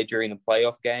wasn't there during the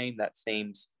playoff game. That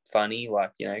seems funny,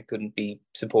 couldn't be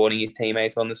supporting his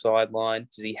teammates on the sideline.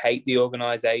 Does he hate the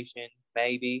organization?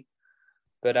 Maybe.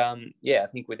 But I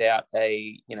think without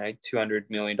a $200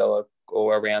 million or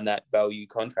around that value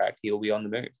contract, he'll be on the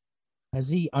move. Has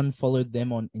he unfollowed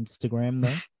them on Instagram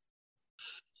though?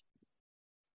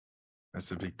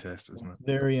 That's a big test, isn't it?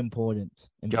 Very important.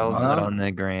 Joel's not on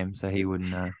the gram, so he wouldn't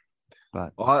know.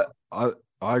 But I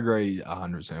agree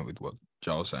 100% with what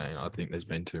Joel's saying. I think there's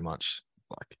been too much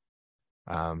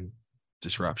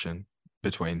disruption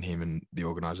between him and the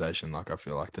organization. I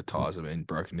feel like the ties have been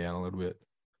broken down a little bit.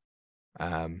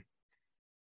 And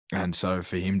so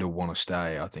for him to want to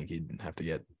stay, I think he'd have to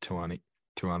get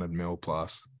 200 mil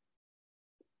plus.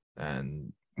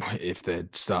 And if they're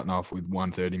starting off with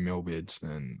 130 mil bids,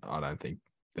 then I don't think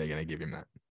they're going to give him that.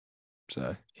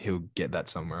 So he'll get that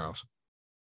somewhere else.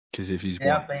 Because if he's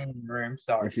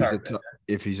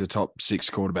if he's a top 6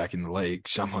 quarterback in the league,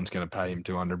 someone's going to pay him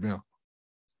 200 mil.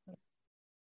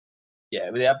 Yeah,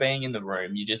 without being in the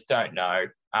room, you just don't know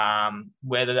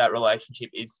whether that relationship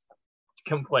is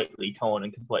completely torn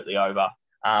and completely over.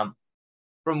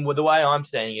 From the way I'm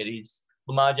seeing it is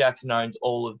Lamar Jackson owns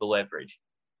all of the leverage.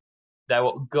 They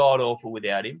were god-awful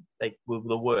without him. They were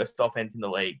the worst offense in the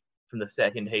league from the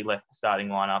second he left the starting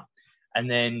lineup. And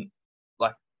then,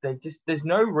 there's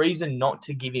no reason not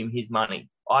to give him his money.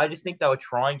 I just think they were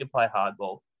trying to play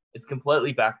hardball. It's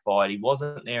completely backfired. He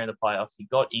wasn't there in the playoffs. He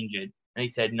got injured. And he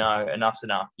said, no, enough's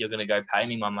enough. You're going to go pay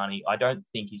me my money. I don't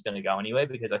think he's going to go anywhere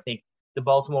because I think the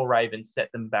Baltimore Ravens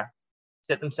set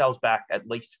themselves back at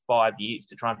least 5 years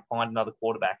to try and find another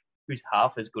quarterback who's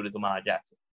half as good as Lamar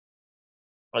Jackson.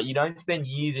 You don't spend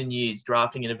years and years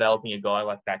drafting and developing a guy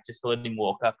like that just to let him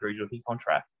walk after his rookie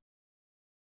contract.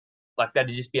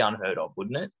 That'd just be unheard of,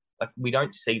 wouldn't it? We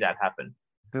don't see that happen.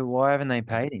 But why haven't they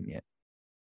paid him yet?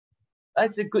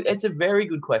 It's a very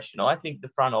good question. I think the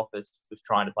front office was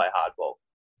trying to play hardball,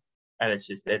 and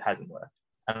it hasn't worked.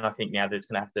 And I think now they're just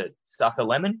going to have to suck a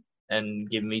lemon and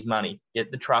give him his money,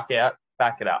 get the truck out,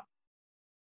 back it up.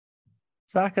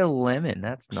 Suck a lemon.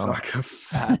 That's It's not. like a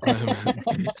fat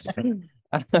lemon.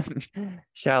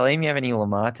 Charlene, you have any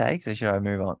Lamar takes, or should I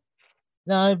move on?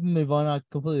 No, move on. I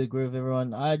completely agree with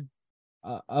everyone.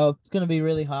 It's gonna be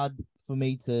really hard for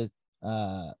me to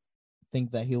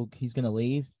think that he's gonna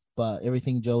leave, but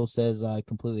everything Joel says, I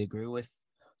completely agree with.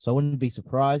 So I wouldn't be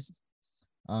surprised.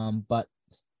 But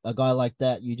a guy like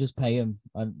that, you just pay him.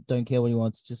 I don't care what he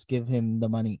wants. Just give him the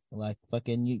money. Like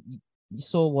fucking you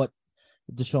saw what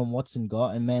Deshaun Watson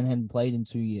got, and man hadn't played in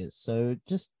 2 years. So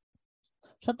just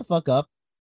shut the fuck up,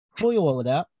 pull your wallet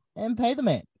out, and pay the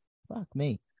man. Fuck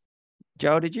me.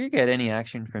 Joel, did you get any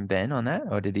action from Ben on that,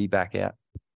 or did he back out?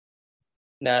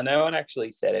 No one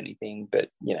actually said anything.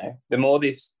 But, the more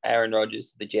this Aaron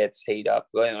Rodgers to the Jets heat up,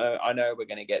 I know we're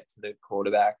going to get to the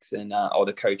quarterbacks and or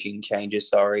the coaching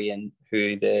changes, and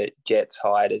who the Jets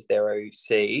hired as their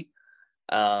OC.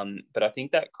 But I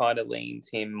think that kind of leans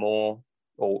him more,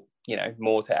 or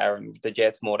more to the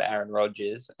Jets more to Aaron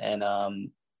Rodgers. And,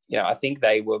 I think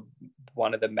they were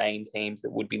one of the main teams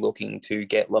that would be looking to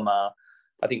get Lamar.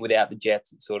 I think without the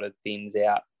Jets, it sort of thins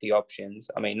out the options.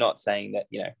 I mean, not saying that,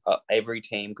 every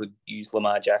team could use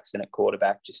Lamar Jackson at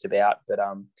quarterback just about, but,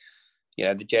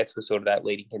 the Jets were sort of that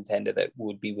leading contender that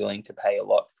would be willing to pay a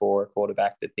lot for a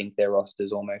quarterback that think their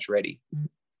roster's almost ready.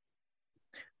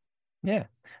 Yeah.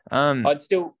 I'd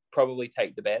still probably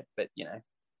take the bet, but,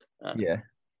 Yeah.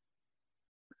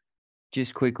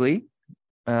 Just quickly,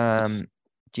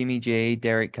 Jimmy G,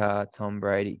 Derek Carr, Tom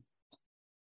Brady.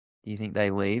 Do you think they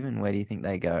leave, and where do you think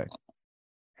they go?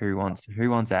 Who wants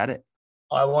at it?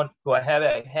 How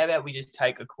about we just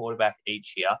take a quarterback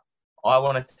each year? I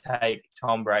want to take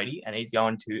Tom Brady, and he's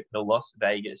going to the Las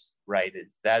Vegas Raiders.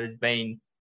 That has been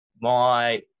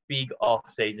my big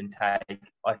off-season take.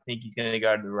 I think he's going to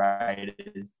go to the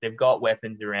Raiders. They've got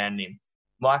weapons around him.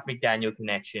 Mike McDaniel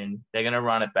connection. They're going to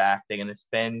run it back. They're going to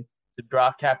spend some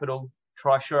draft capital,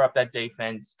 try shore up that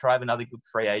defense, try have another good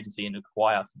free agency and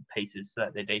acquire some pieces so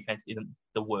that their defense isn't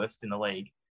the worst in the league.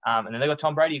 And then they got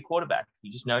Tom Brady, a quarterback. He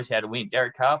just knows how to win.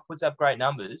 Derek Carr puts up great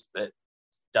numbers, but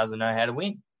doesn't know how to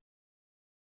win.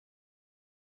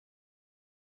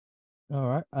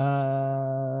 All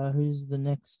right. Who's the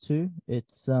next two?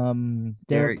 It's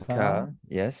Derek Carr. Carr.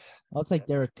 Yes. I'll take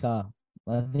Derek Carr.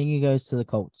 I think he goes to the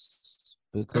Colts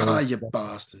because you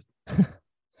bastard.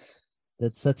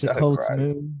 that's such a So Colts gross.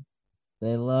 move.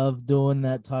 They love doing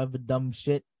that type of dumb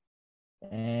shit,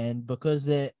 and because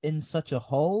they're in such a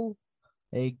hole,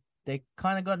 they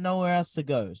kind of got nowhere else to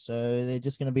go. So they're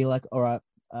just gonna be like, all right,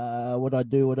 what do I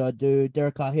do?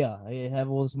 Derek Carr here. I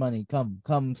have all this money.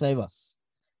 Come save us.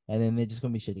 And then they're just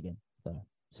gonna be shit again. So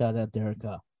shout out Derek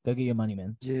Carr. Go get your money,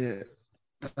 man. Yeah,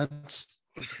 that's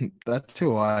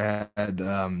who I had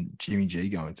Jimmy G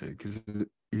going to, because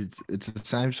it's the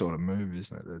same sort of move,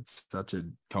 isn't it? It's such a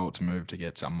Colts move to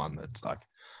get someone that's like,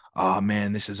 oh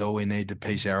man, this is all we need to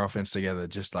piece our offense together,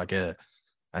 just like a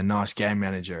nice game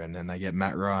manager. And then they get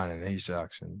Matt Ryan and he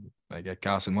sucks, and they get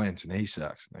Carson Wentz and he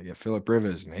sucks, and they get Phillip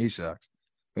Rivers and he sucks.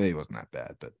 Well, he wasn't that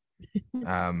bad, but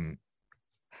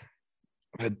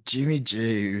but Jimmy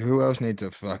G, who else needs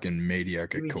a fucking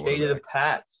mediocre Jimmy G to the quarterback?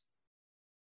 Pats.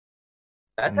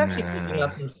 That's actually picking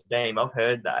up some steam. I've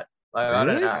heard that. Like, I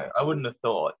don't Really? know. I wouldn't have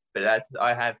thought, but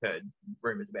I have heard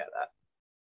rumors about that.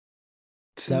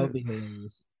 That would be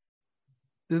hilarious.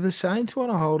 Do the Saints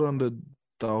want to hold on to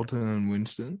Dalton and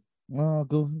Winston? Oh,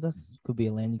 good. That could be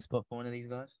a landing spot for one of these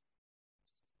guys.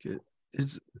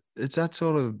 It's that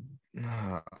sort of.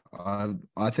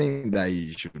 I think they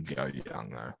should go young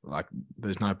though. Like,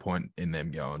 there's no point in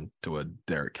them going to a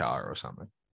Derek Carr or something.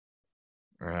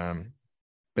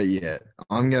 But yeah,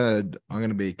 I'm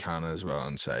gonna be Connor as well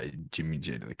and say Jimmy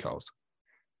G to the Colts.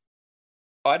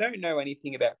 I don't know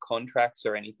anything about contracts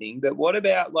or anything, but what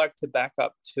about like to back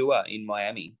up Tua in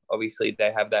Miami? Obviously,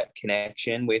 they have that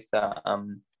connection with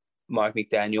Mike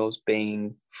McDaniels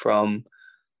being from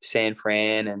San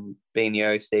Fran and being the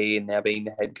OC and now being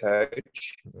the head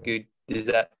coach. Good. Is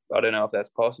that, I don't know if that's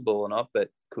possible or not, but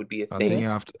could be a I thing.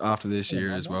 think after this Yeah,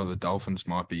 year why as not? well, the Dolphins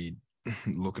might be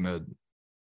looking to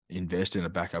invest in a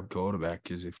backup quarterback,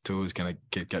 because if Tua's going to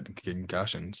keep getting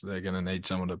concussions, they're going to need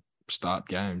someone to start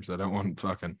games. They don't want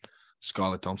fucking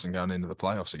Skylar Thompson going into the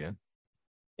playoffs again.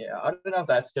 Yeah, I don't know if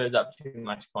that stirs up too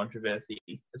much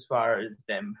controversy as far as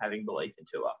them having belief in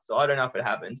Tua. So I don't know if it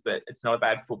happens, but it's not a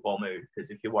bad football move, because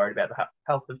if you're worried about the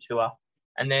health of Tua,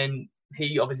 and then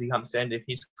he obviously comes to end of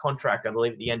his contract, I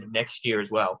believe, at the end of next year as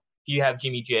well. If you have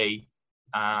Jimmy G,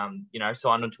 signed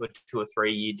onto a 2 or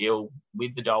 3 year deal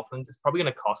with the Dolphins, it's probably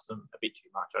going to cost them a bit too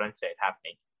much. I don't see it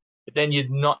happening. But then you're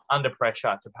not under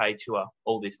pressure to pay Tua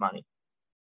all this money.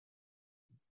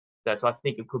 So I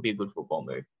think it could be a good football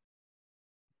move.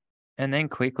 And then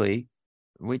quickly,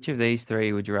 which of these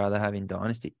three would you rather have in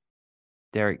Dynasty?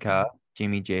 Derek Carr,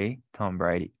 Jimmy G, Tom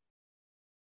Brady.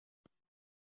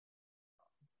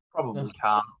 Probably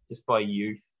Carr, just by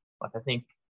youth. Like, I think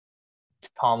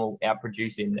Tom will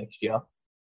outproduce him next year.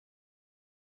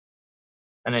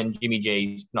 And then Jimmy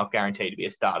G's not guaranteed to be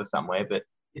a starter somewhere, but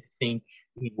I think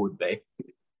he would be.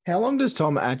 How long does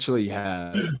Tom actually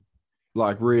have,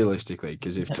 like realistically?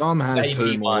 Because if Tom has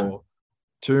Maybe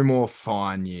two more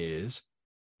fine years,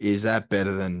 is that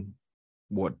better than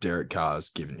what Derek Carr's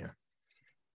given you?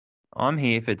 I'm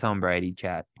here for Tom Brady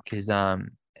chat because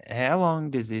how long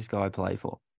does this guy play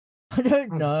for? I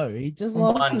don't know. He just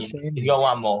loves his He's family. got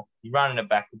one more. He's running it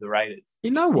back with the Raiders.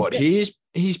 You know what? He's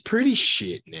pretty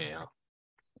shit now.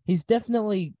 He's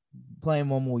definitely playing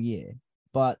one more year,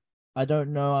 but I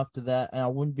don't know after that, and I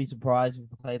wouldn't be surprised if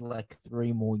he played like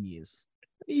 3 more years.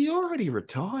 He's already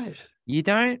retired. You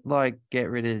don't like get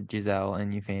rid of Giselle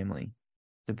and your family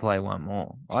to play one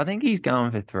more. I think he's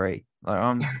going for 3.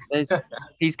 Like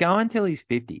he's going till he's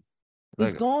 50.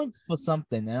 He's Like, going for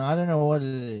something, and I don't know what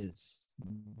it is,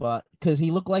 but because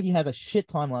he looked like he had a shit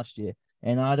time last year,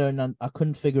 and I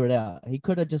couldn't figure it out. He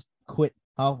could have just quit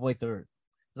halfway through.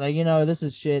 It's like, this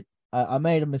is shit. I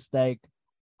made a mistake.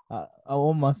 I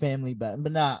want my family back.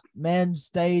 But nah, man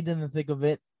stayed in the thick of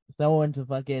it, throwing to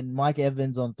fucking Mike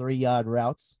Evans on 3-yard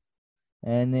routes,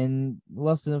 and then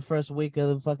lost in the first week of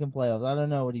the fucking playoffs. I don't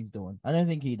know what he's doing. I don't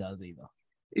think he does either.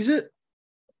 Is it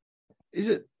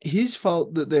his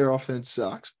fault that their offense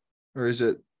sucks, or is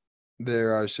it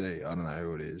their OC? I don't know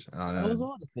who it is. It was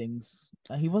all the things.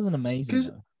 He wasn't amazing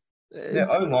though.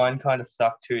 Their O-line kind of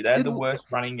sucked too. They had the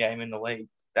worst running game in the league.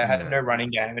 They had no running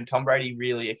game, and Tom Brady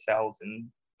really excels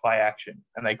in play action,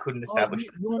 and they couldn't establish.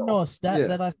 You want to know a stat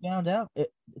that I found out?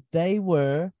 They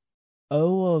were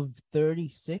 0 of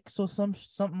 36 or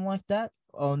something like that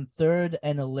on 3rd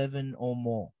and 11 or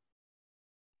more.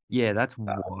 yeah, that's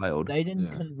wild. They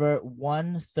didn't convert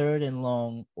 1 3rd and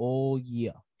long all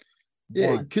year.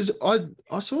 Yeah, because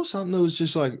I saw something that was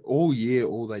just like all year,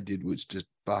 all they did was just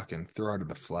fucking throw to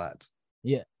the flats.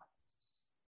 Yeah.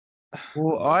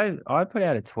 Well, I put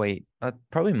out a tweet,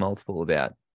 probably multiple,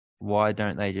 about why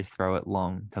don't they just throw it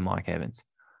long to Mike Evans?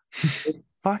 It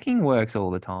fucking works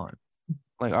all the time.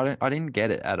 Like I didn't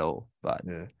get it at all. But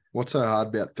yeah, what's so hard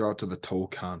about throw it to the tall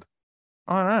cunt?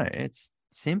 I don't know. It's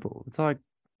simple. It's like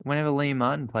whenever Liam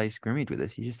Martin plays scrimmage with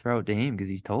us, you just throw it to him because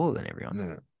he's taller than everyone.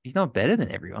 Yeah. He's not better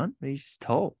than everyone, but he's just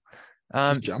tall.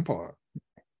 Just jump on it.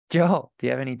 Joel, do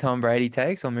you have any Tom Brady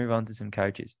takes? Or move on to some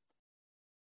coaches.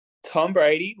 Tom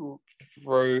Brady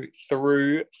threw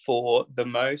for the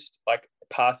most like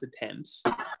pass attempts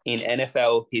in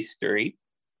NFL history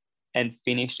and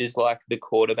finished as like the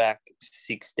quarterback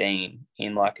 16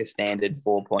 in like a standard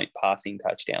 4-point passing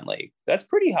touchdown league. That's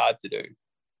pretty hard to do.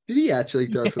 Did he actually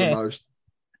throw for the most?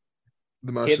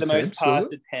 He had the most pass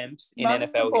attempts in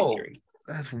NFL history.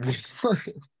 That's weird.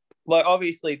 Like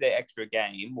obviously the extra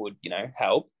game would,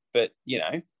 help, but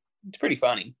it's pretty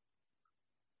funny.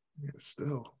 Yeah,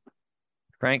 still.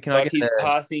 Frank, can like I get his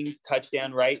passing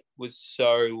touchdown rate was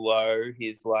so low.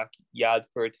 His like yards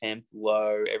per attempt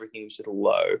low. Everything was just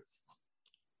low.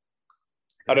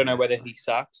 I don't know whether he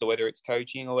sucks or whether it's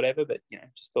coaching or whatever, but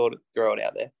just throw it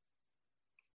out there.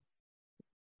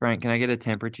 Frank, can I get a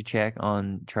temperature check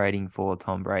on trading for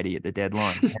Tom Brady at the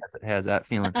deadline? How's that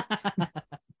feeling?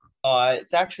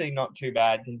 It's actually not too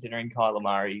bad considering Kyler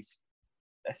Murray's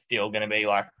still going to be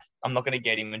like, I'm not going to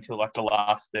get him until like the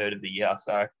last third of the year.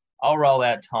 So I'll roll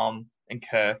out Tom and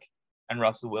Kirk and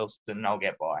Russell Wilson and I'll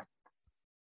get by.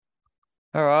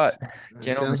 All right.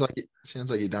 Sounds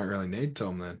like you don't really need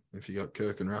Tom then if you got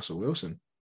Kirk and Russell Wilson.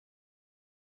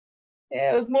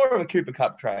 Yeah, it was more of a Cooper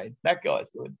Cup trade. That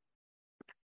guy's good.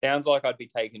 Sounds like I'd be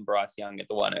taking Bryce Young at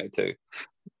the 102.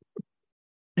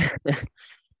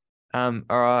 All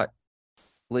right.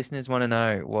 Listeners want to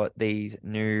know what these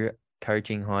new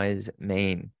coaching hires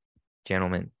mean,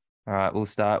 gentlemen. All right, we'll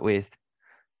start with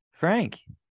Frank,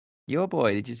 your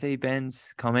boy. Did you see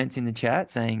Ben's comments in the chat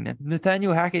saying that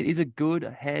Nathaniel Hackett is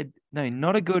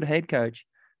not a good head coach,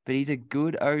 but he's a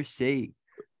good OC.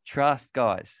 Trust,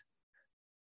 guys.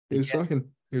 He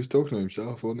was talking to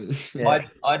himself, wasn't he? Yeah.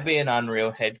 I'd be an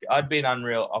unreal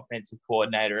offensive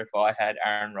coordinator if I had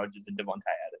Aaron Rodgers and Devontae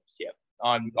Adams. Yeah,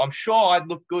 I'm sure I'd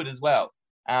look good as well.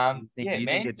 You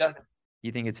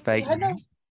think it's fake news?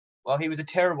 Well, he was a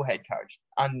terrible head coach,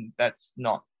 and that's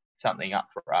not something up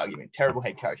for argument. Terrible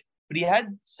head coach, but he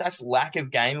had such lack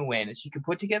of game awareness. You could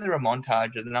put together a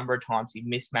montage of the number of times he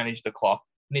mismanaged the clock,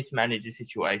 mismanaged the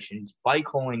situations. Play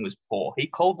calling was poor. He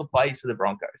called the plays for the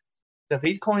Broncos. So if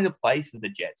he's calling the plays for the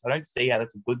Jets, I don't see how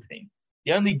that's a good thing.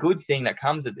 The only good thing that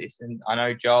comes of this, and I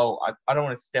know, Joel, I don't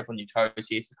want to step on your toes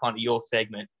here. This is kind of your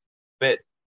segment, but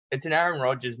it's an Aaron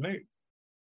Rodgers move.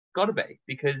 Got to be,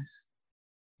 because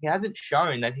he hasn't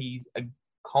shown that he's a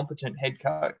competent head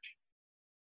coach.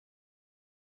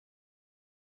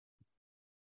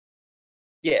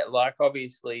 Yeah, like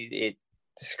obviously it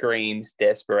screams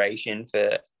desperation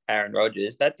for Aaron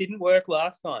Rodgers. That didn't work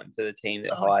last time for the team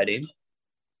that hired him.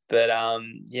 But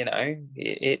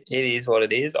it is what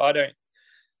it is.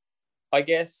 I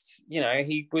guess,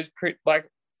 he was pretty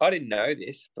I didn't know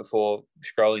this before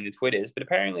scrolling the Twitters, but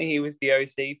apparently he was the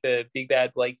OC for Big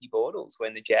Bad Blakey Bortles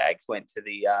when the Jags went to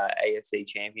the AFC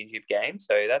Championship game.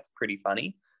 So that's pretty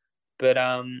funny. But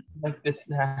Like the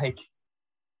snake.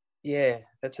 yeah,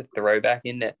 that's a throwback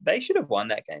in that. They should have won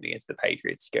that game against the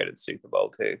Patriots to go to the Super Bowl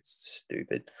too. It's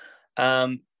stupid.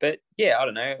 But yeah, I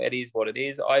don't know. It is what it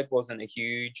is. I wasn't a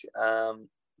huge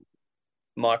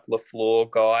Mike LaFleur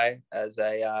guy as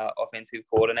a offensive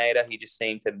coordinator. He just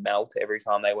seemed to melt every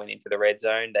time they went into the red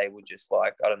zone. They would just I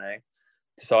don't know,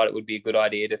 decide it would be a good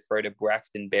idea to throw to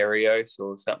Braxton Berrios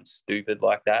or something stupid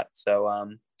like that. So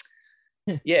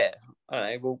yeah, I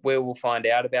don't know. We'll find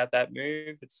out about that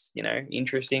move. It's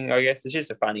interesting. I guess it's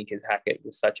just funny because Hackett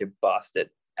was such a bust at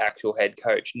actual head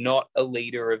coach, not a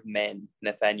leader of men,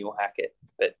 Nathaniel Hackett.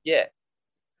 But yeah,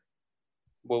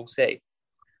 we'll see.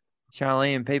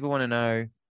 Charlene, people want to know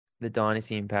the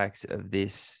dynasty impacts of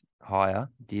this hire.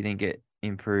 Do you think it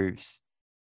improves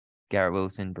Garrett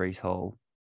Wilson, Breece Hall,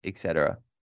 etc.?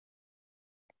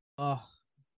 Oh,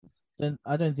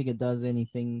 I don't think it does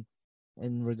anything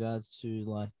in regards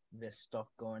to their stock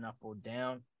going up or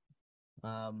down.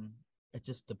 It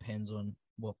just depends on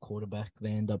what quarterback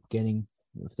they end up getting.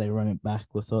 If they run it back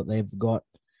with what they've got,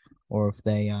 or if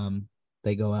they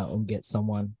go out and get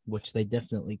someone, which they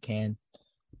definitely can.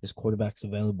 There's quarterbacks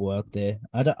available out there.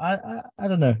 I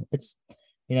don't know. It's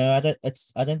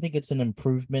I don't think it's an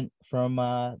improvement from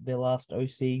their last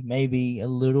OC. Maybe a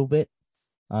little bit.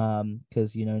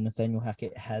 Because Nathaniel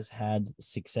Hackett has had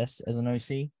success as an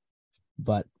OC,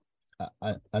 but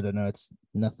I don't know. It's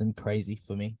nothing crazy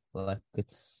for me.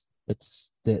 It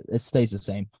stays the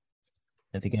same.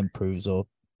 I think it improves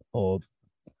or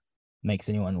makes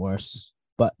anyone worse.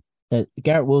 But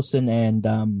Garrett Wilson and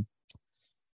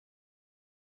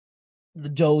the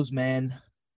Joes, man,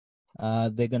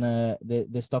 their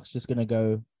stock's just gonna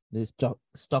go. Their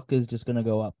stock is just gonna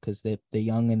go up because they're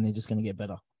young and they're just gonna get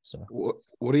better. So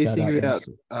what do you think about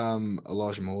Dynasty.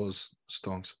 Elijah Moore's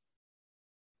stonks?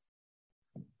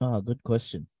 Oh, good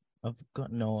question. I've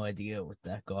got no idea with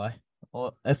that guy.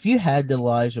 Or if you had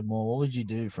Elijah Moore, what would you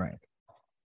do, Frank?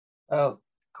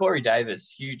 Corey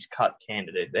Davis, huge cut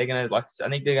candidate. They're gonna I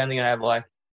think they're only gonna have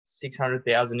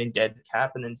 600,000 in dead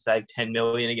cap and then save 10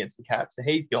 million against the cap. So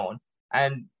he's gone.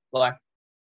 And talk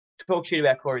shit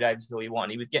about Corey Davis all you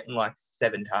want. He was getting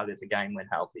 7 targets a game when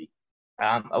healthy.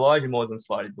 Elijah Moore's been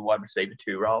slotted the wide receiver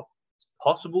 2 role. It's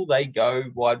possible they go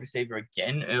wide receiver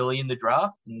again early in the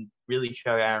draft and really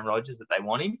show Aaron Rodgers that they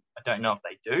want him. I don't know if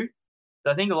they do.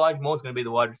 So I think Elijah Moore's going to be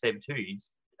the wide receiver 2.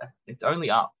 It's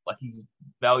only up. His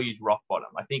value's rock bottom.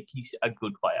 I think he's a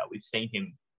good player. We've seen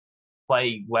him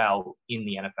play well in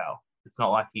the NFL. It's not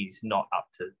like he's not up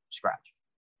to scratch.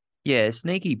 Yeah,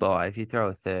 sneaky buy if you throw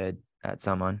a third at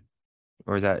someone.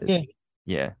 Or is that... Yeah.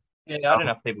 Yeah. Yeah, I don't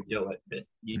know if people do it, but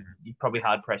you're probably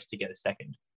hard-pressed to get a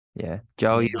second. Yeah.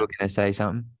 Joel, you were going to say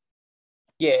something?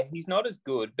 Yeah, he's not as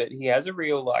good, but he has a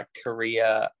real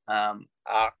career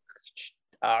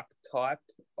archetype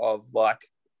of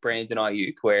Brandon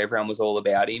Ayuk, where everyone was all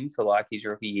about him for his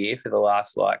rookie year for the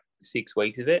last 6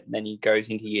 weeks of it. And then he goes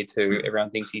into year 2. Everyone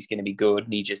thinks he's going to be good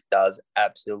and he just does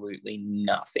absolutely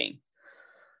nothing.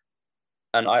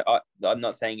 And I'm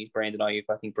not saying he's Brandon Ayuk.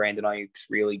 I think Brandon Ayuk's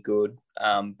really good,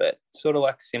 but sort of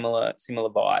similar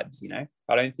vibes,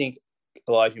 I don't think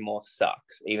Elijah Moore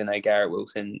sucks, even though Garrett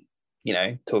Wilson,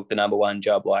 took the number 1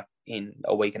 job in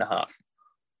a week and a half.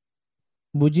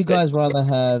 Would you guys rather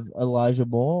have Elijah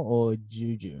Moore or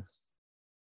Juju?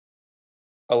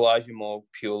 Elijah Moore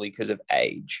purely because of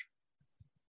age.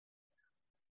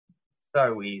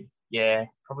 So weird. Yeah,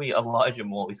 probably Elijah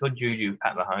Moore. We saw Juju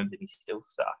Pat Mahomes and he still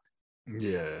sucked.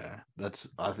 Yeah,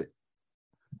 I think.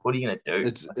 What are you gonna do?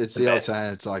 It's the old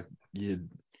saying. It's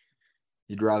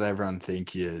you'd rather everyone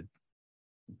think you're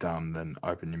dumb than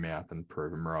open your mouth and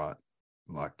prove them right.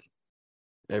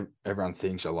 Everyone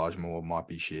thinks Elijah Moore might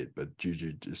be shit, but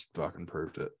Juju just fucking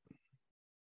proved it.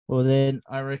 Well, then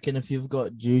I reckon if you've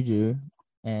got Juju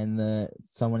and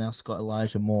someone else got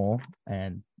Elijah Moore,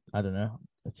 and I don't know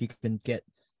if you can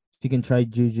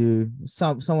trade Juju,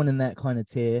 someone in that kind of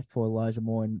tier for Elijah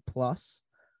Moore and plus,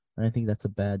 I don't think that's a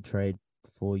bad trade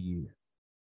for you.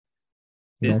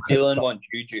 you Does know, take- Dylan want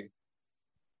Juju?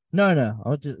 No.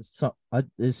 It's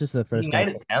just the He first made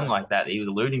game. it sound like that. He was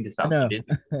alluding to I something, know. didn't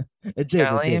he? It did. But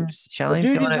Charlene's doing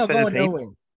Juju's it not for the going people. nowhere,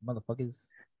 motherfuckers.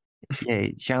 Yeah,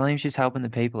 Charlene's just helping the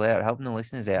people out, helping the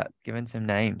listeners out, giving some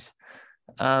names.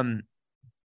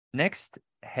 Next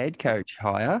head coach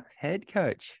hire, head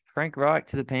coach Frank Reich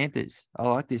to the Panthers. I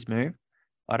like this move.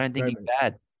 I don't think Great he's move.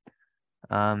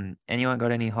 bad. Anyone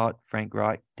got any hot Frank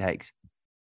Reich takes?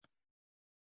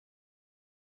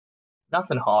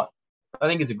 Nothing hot. I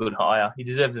think it's a good hire. He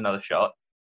deserves another shot.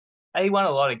 He won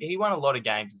a lot of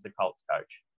games as the Colts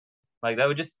coach. Like they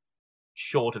were just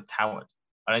short of talent.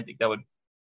 I don't think they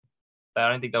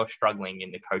were struggling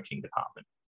in the coaching department.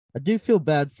 I do feel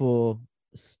bad for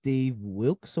Steve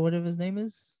Wilkes or whatever his name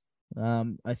is.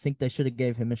 I think they should have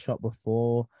gave him a shot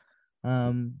before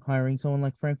hiring someone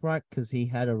like Frank Reich, because he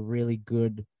had a really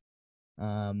good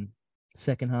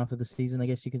second half of the season, I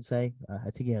guess you could say.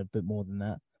 I think he had a bit more than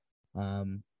that.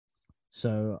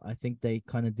 So I think they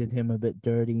kind of did him a bit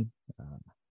dirty,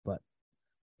 but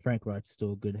Frank Reich's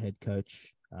still a good head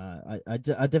coach. I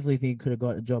definitely think he could have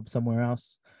got a job somewhere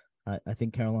else. I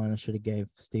think Carolina should have gave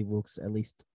Steve Wilkes at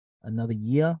least another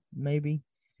year, maybe.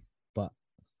 But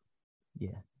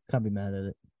yeah, can't be mad at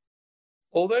it.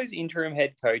 All those interim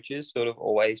head coaches sort of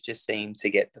always just seem to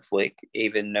get the flick,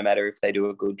 even no matter if they do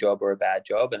a good job or a bad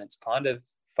job. And it's kind of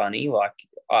funny. Like,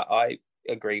 I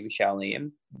agree with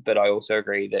Charliam, but I also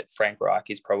agree that Frank Reich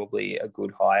is probably a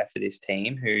good hire for this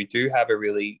team, who do have a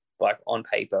really, like, on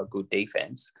paper, good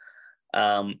defense.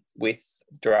 With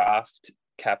draft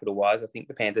capital wise, I think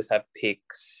the Panthers have pick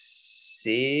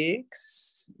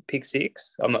six.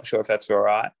 I'm not sure if that's all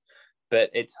right, but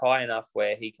it's high enough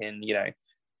where he can,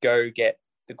 go get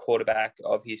the quarterback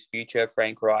of his future.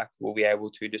 Frank Reich will be able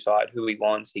to decide who he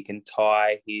wants. He can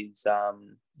tie his,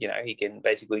 he can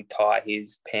basically tie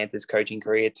his Panthers coaching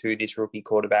career to this rookie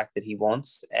quarterback that he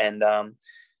wants. And,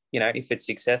 if it's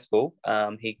successful,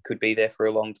 he could be there for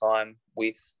a long time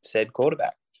with said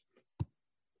quarterback.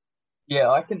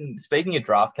 Yeah, speaking of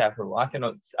draft capital, I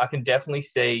can definitely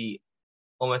see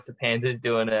almost the Panthers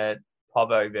doing a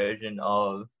Povo version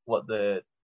of what the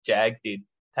Jags did,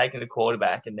 taking a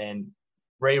quarterback and then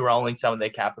re-rolling some of their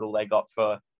capital they got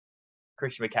for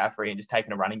Christian McCaffrey and just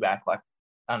taking a running back. Like,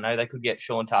 I don't know, they could get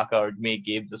Sean Tucker or Amir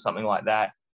Gibbs or something like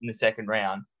that in the second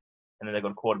round, and then they've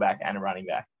got a quarterback and a running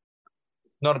back.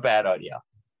 Not a bad idea.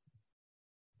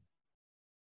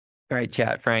 Great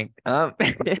chat, Frank. Mike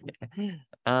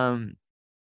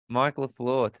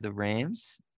LaFleur to the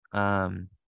Rams.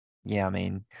 Yeah, I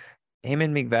mean, him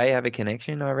and McVay have a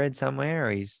connection, I read somewhere,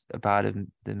 or he's a part of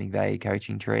the McVay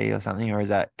coaching tree or something, or is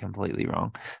that completely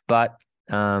wrong? But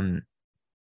yeah.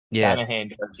 Shanahan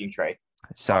coaching tree.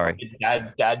 Sorry. It's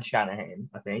Dad Shanahan,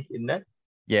 I think, isn't it?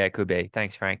 Yeah, it could be.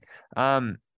 Thanks, Frank.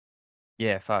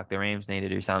 Yeah, fuck. The Rams need to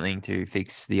do something to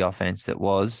fix the offense that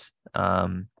was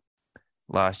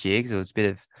last year, because it was a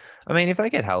bit of, I mean, if they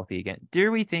get healthy again,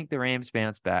 do we think the Rams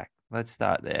bounce back? Let's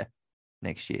start there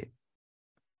next year.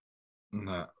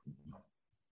 No. I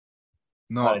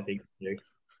Not don't think so.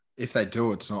 if they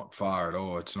do, it's not far at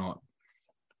all. It's not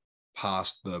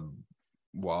past the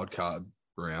wild card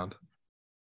round.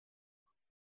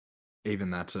 Even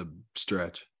that's a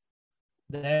stretch.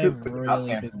 They've Good for the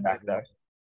really Cup been back though.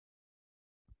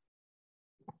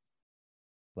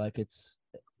 like, it's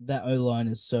that O line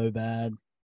is so bad.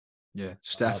 Yeah,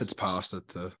 Stafford's past it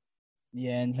too.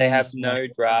 Yeah, and They have he's no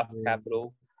like, draft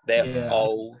capital. They're Yeah.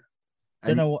 old.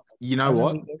 Don't know what. You I know don't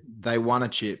what? who- They won a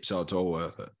chip, so it's all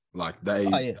worth it. Like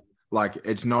Oh yeah, like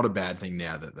it's not a bad thing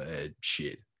now that they're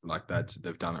shit. Like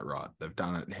they've done it right. They've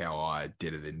done it how I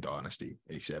did it in Dynasty,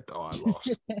 except I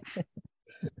lost.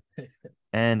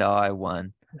 And I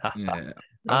won. Yeah,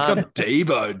 I just got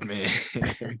deboed,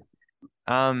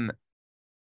 man.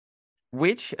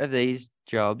 Which of these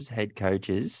jobs, head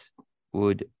coaches,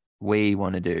 would we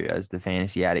want to do as the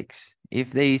fantasy addicts?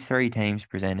 If these three teams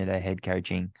presented a head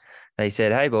coaching, they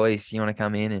said, "Hey boys, you want to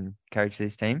come in and coach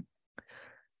this team?"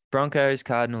 Broncos,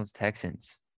 Cardinals,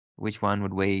 Texans. Which one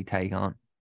would we take on?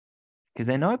 Because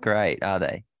they're not great, are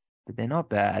they? But they're not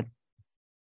bad.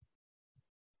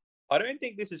 I don't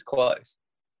think this is close.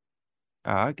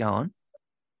 All right, go on.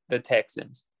 The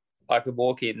Texans. I could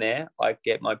walk in there. I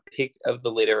get my pick of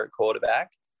the litter at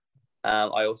quarterback.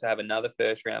 I also have another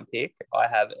first round pick. I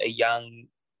have a young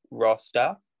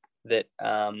roster that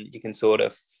you can sort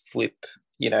of flip.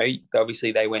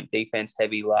 Obviously they went defense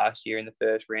heavy last year in the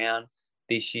first round.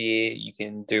 This year, you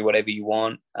can do whatever you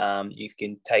want. You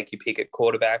can take your pick at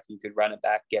quarterback. You could run it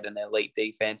back, get an elite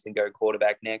defense, and go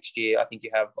quarterback next year. I think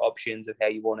you have options of how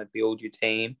you want to build your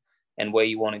team and where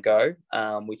you want to go,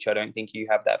 which I don't think you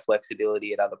have that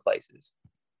flexibility at other places.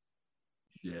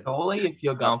 Yeah. Surely, if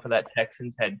you're going for that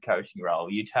Texans head coaching role,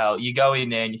 you go in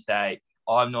there and you say,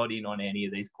 "I'm not in on any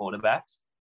of these quarterbacks.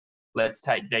 Let's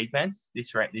take defense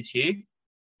this year."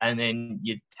 And then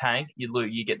you tank,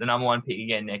 you get the number one pick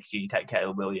again next year. You take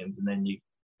Caleb Williams, and then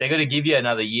they're going to give you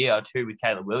another year or two with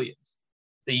Caleb Williams.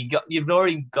 So you've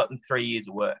already gotten 3 years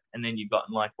of work, and then you've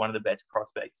gotten like one of the best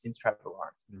prospects since Trevor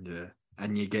Lawrence. Yeah,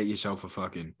 and you get yourself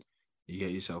like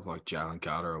Jalen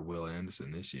Carter or Will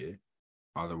Anderson this year,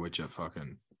 either which are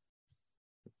fucking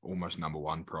almost number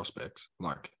one prospects,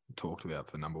 like talked about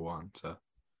for number one. So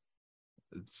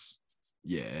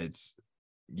you.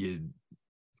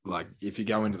 Like, if you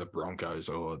go into the Broncos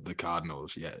or the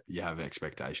Cardinals, you have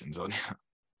expectations on you.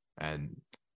 And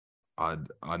I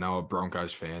know a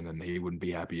Broncos fan, and he wouldn't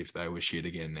be happy if they were shit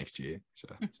again next year. So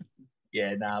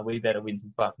yeah, we better win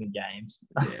some fucking games.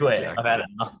 I Yeah, swear, exactly. I've had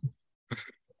enough.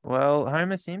 Well,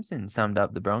 Homer Simpson summed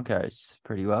up the Broncos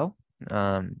pretty well.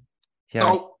 If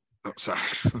sorry.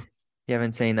 you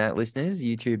haven't seen that, listeners,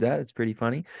 YouTube that. It's pretty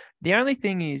funny. The only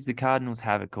thing is the Cardinals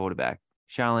have a quarterback.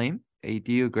 Charlene,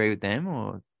 do you agree with them,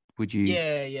 or would you?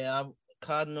 Yeah.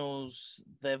 Cardinals,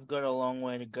 they've got a long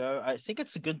way to go. I think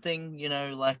it's a good thing,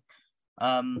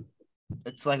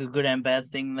 it's like a good and bad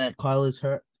thing that Kyle is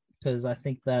hurt, because I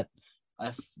think that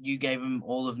if you gave him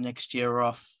all of next year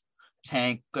off,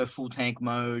 go full tank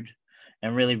mode,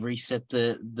 and really reset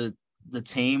the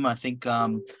team, I think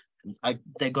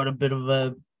they got a bit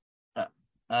of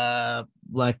a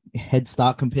like head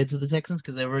start compared to the Texans,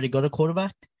 because they've already got a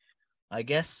quarterback, I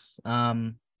guess.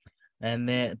 But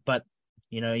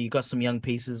you got some young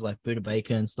pieces like Buda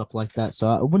Baker and stuff like that.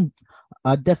 So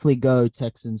I'd definitely go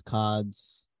Texans,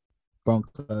 Cards,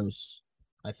 Broncos.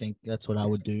 I think that's what I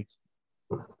would do.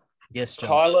 Yes, John.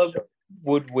 Kyler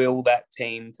would will that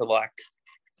team to like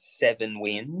 7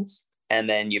 wins, and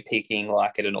then you're picking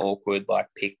like at an awkward like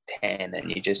pick 10,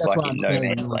 and you just That's like what in I'm no saying.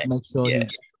 man's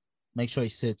land. Make sure he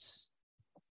sits.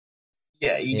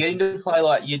 Yeah, you get into play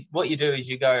like what you do is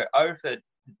you go 0 for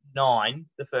 9,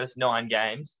 the first 9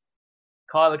 games.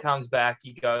 Kyler comes back,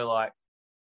 you go like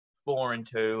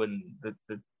 4-2, and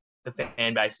the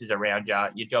fan base is around you.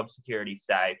 Your job security's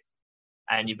safe,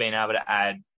 and you've been able to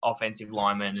add offensive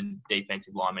linemen and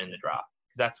defensive linemen in the draft,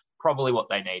 because that's probably what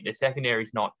they need. Their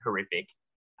secondary's not horrific.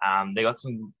 They got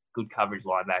some good coverage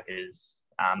linebackers.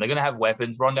 They're going to have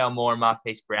weapons. Rondale Moore and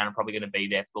Marquise Brown are probably going to be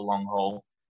there for the long haul.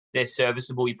 They're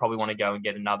serviceable. You probably want to go and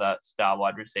get another star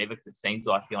wide receiver, because it seems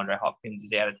like DeAndre Hopkins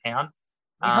is out of town.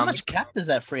 How much cap does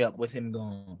that free up with him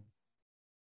gone?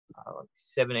 Like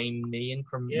 17 million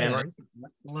from memory.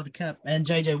 That's a lot of cap. And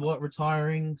JJ Watt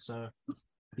retiring, so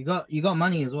you got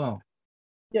money as well.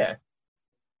 Yeah.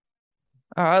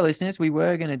 All right, listeners, we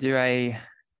were going to do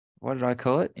what did I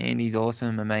call it? Andy's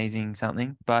awesome, amazing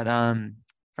something. But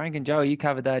Frank and Joe, you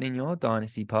covered that in your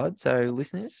Dynasty pod. So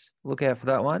listeners, look out for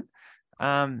that one.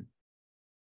 I'm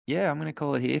going to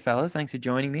call it here, fellas. Thanks for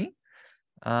joining me.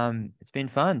 It's been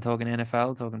fun talking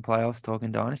NFL, talking playoffs,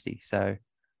 talking Dynasty. So,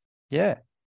 yeah,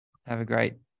 have a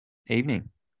great evening.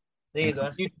 There you go.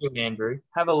 You too, Andrew.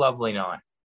 Have a lovely night.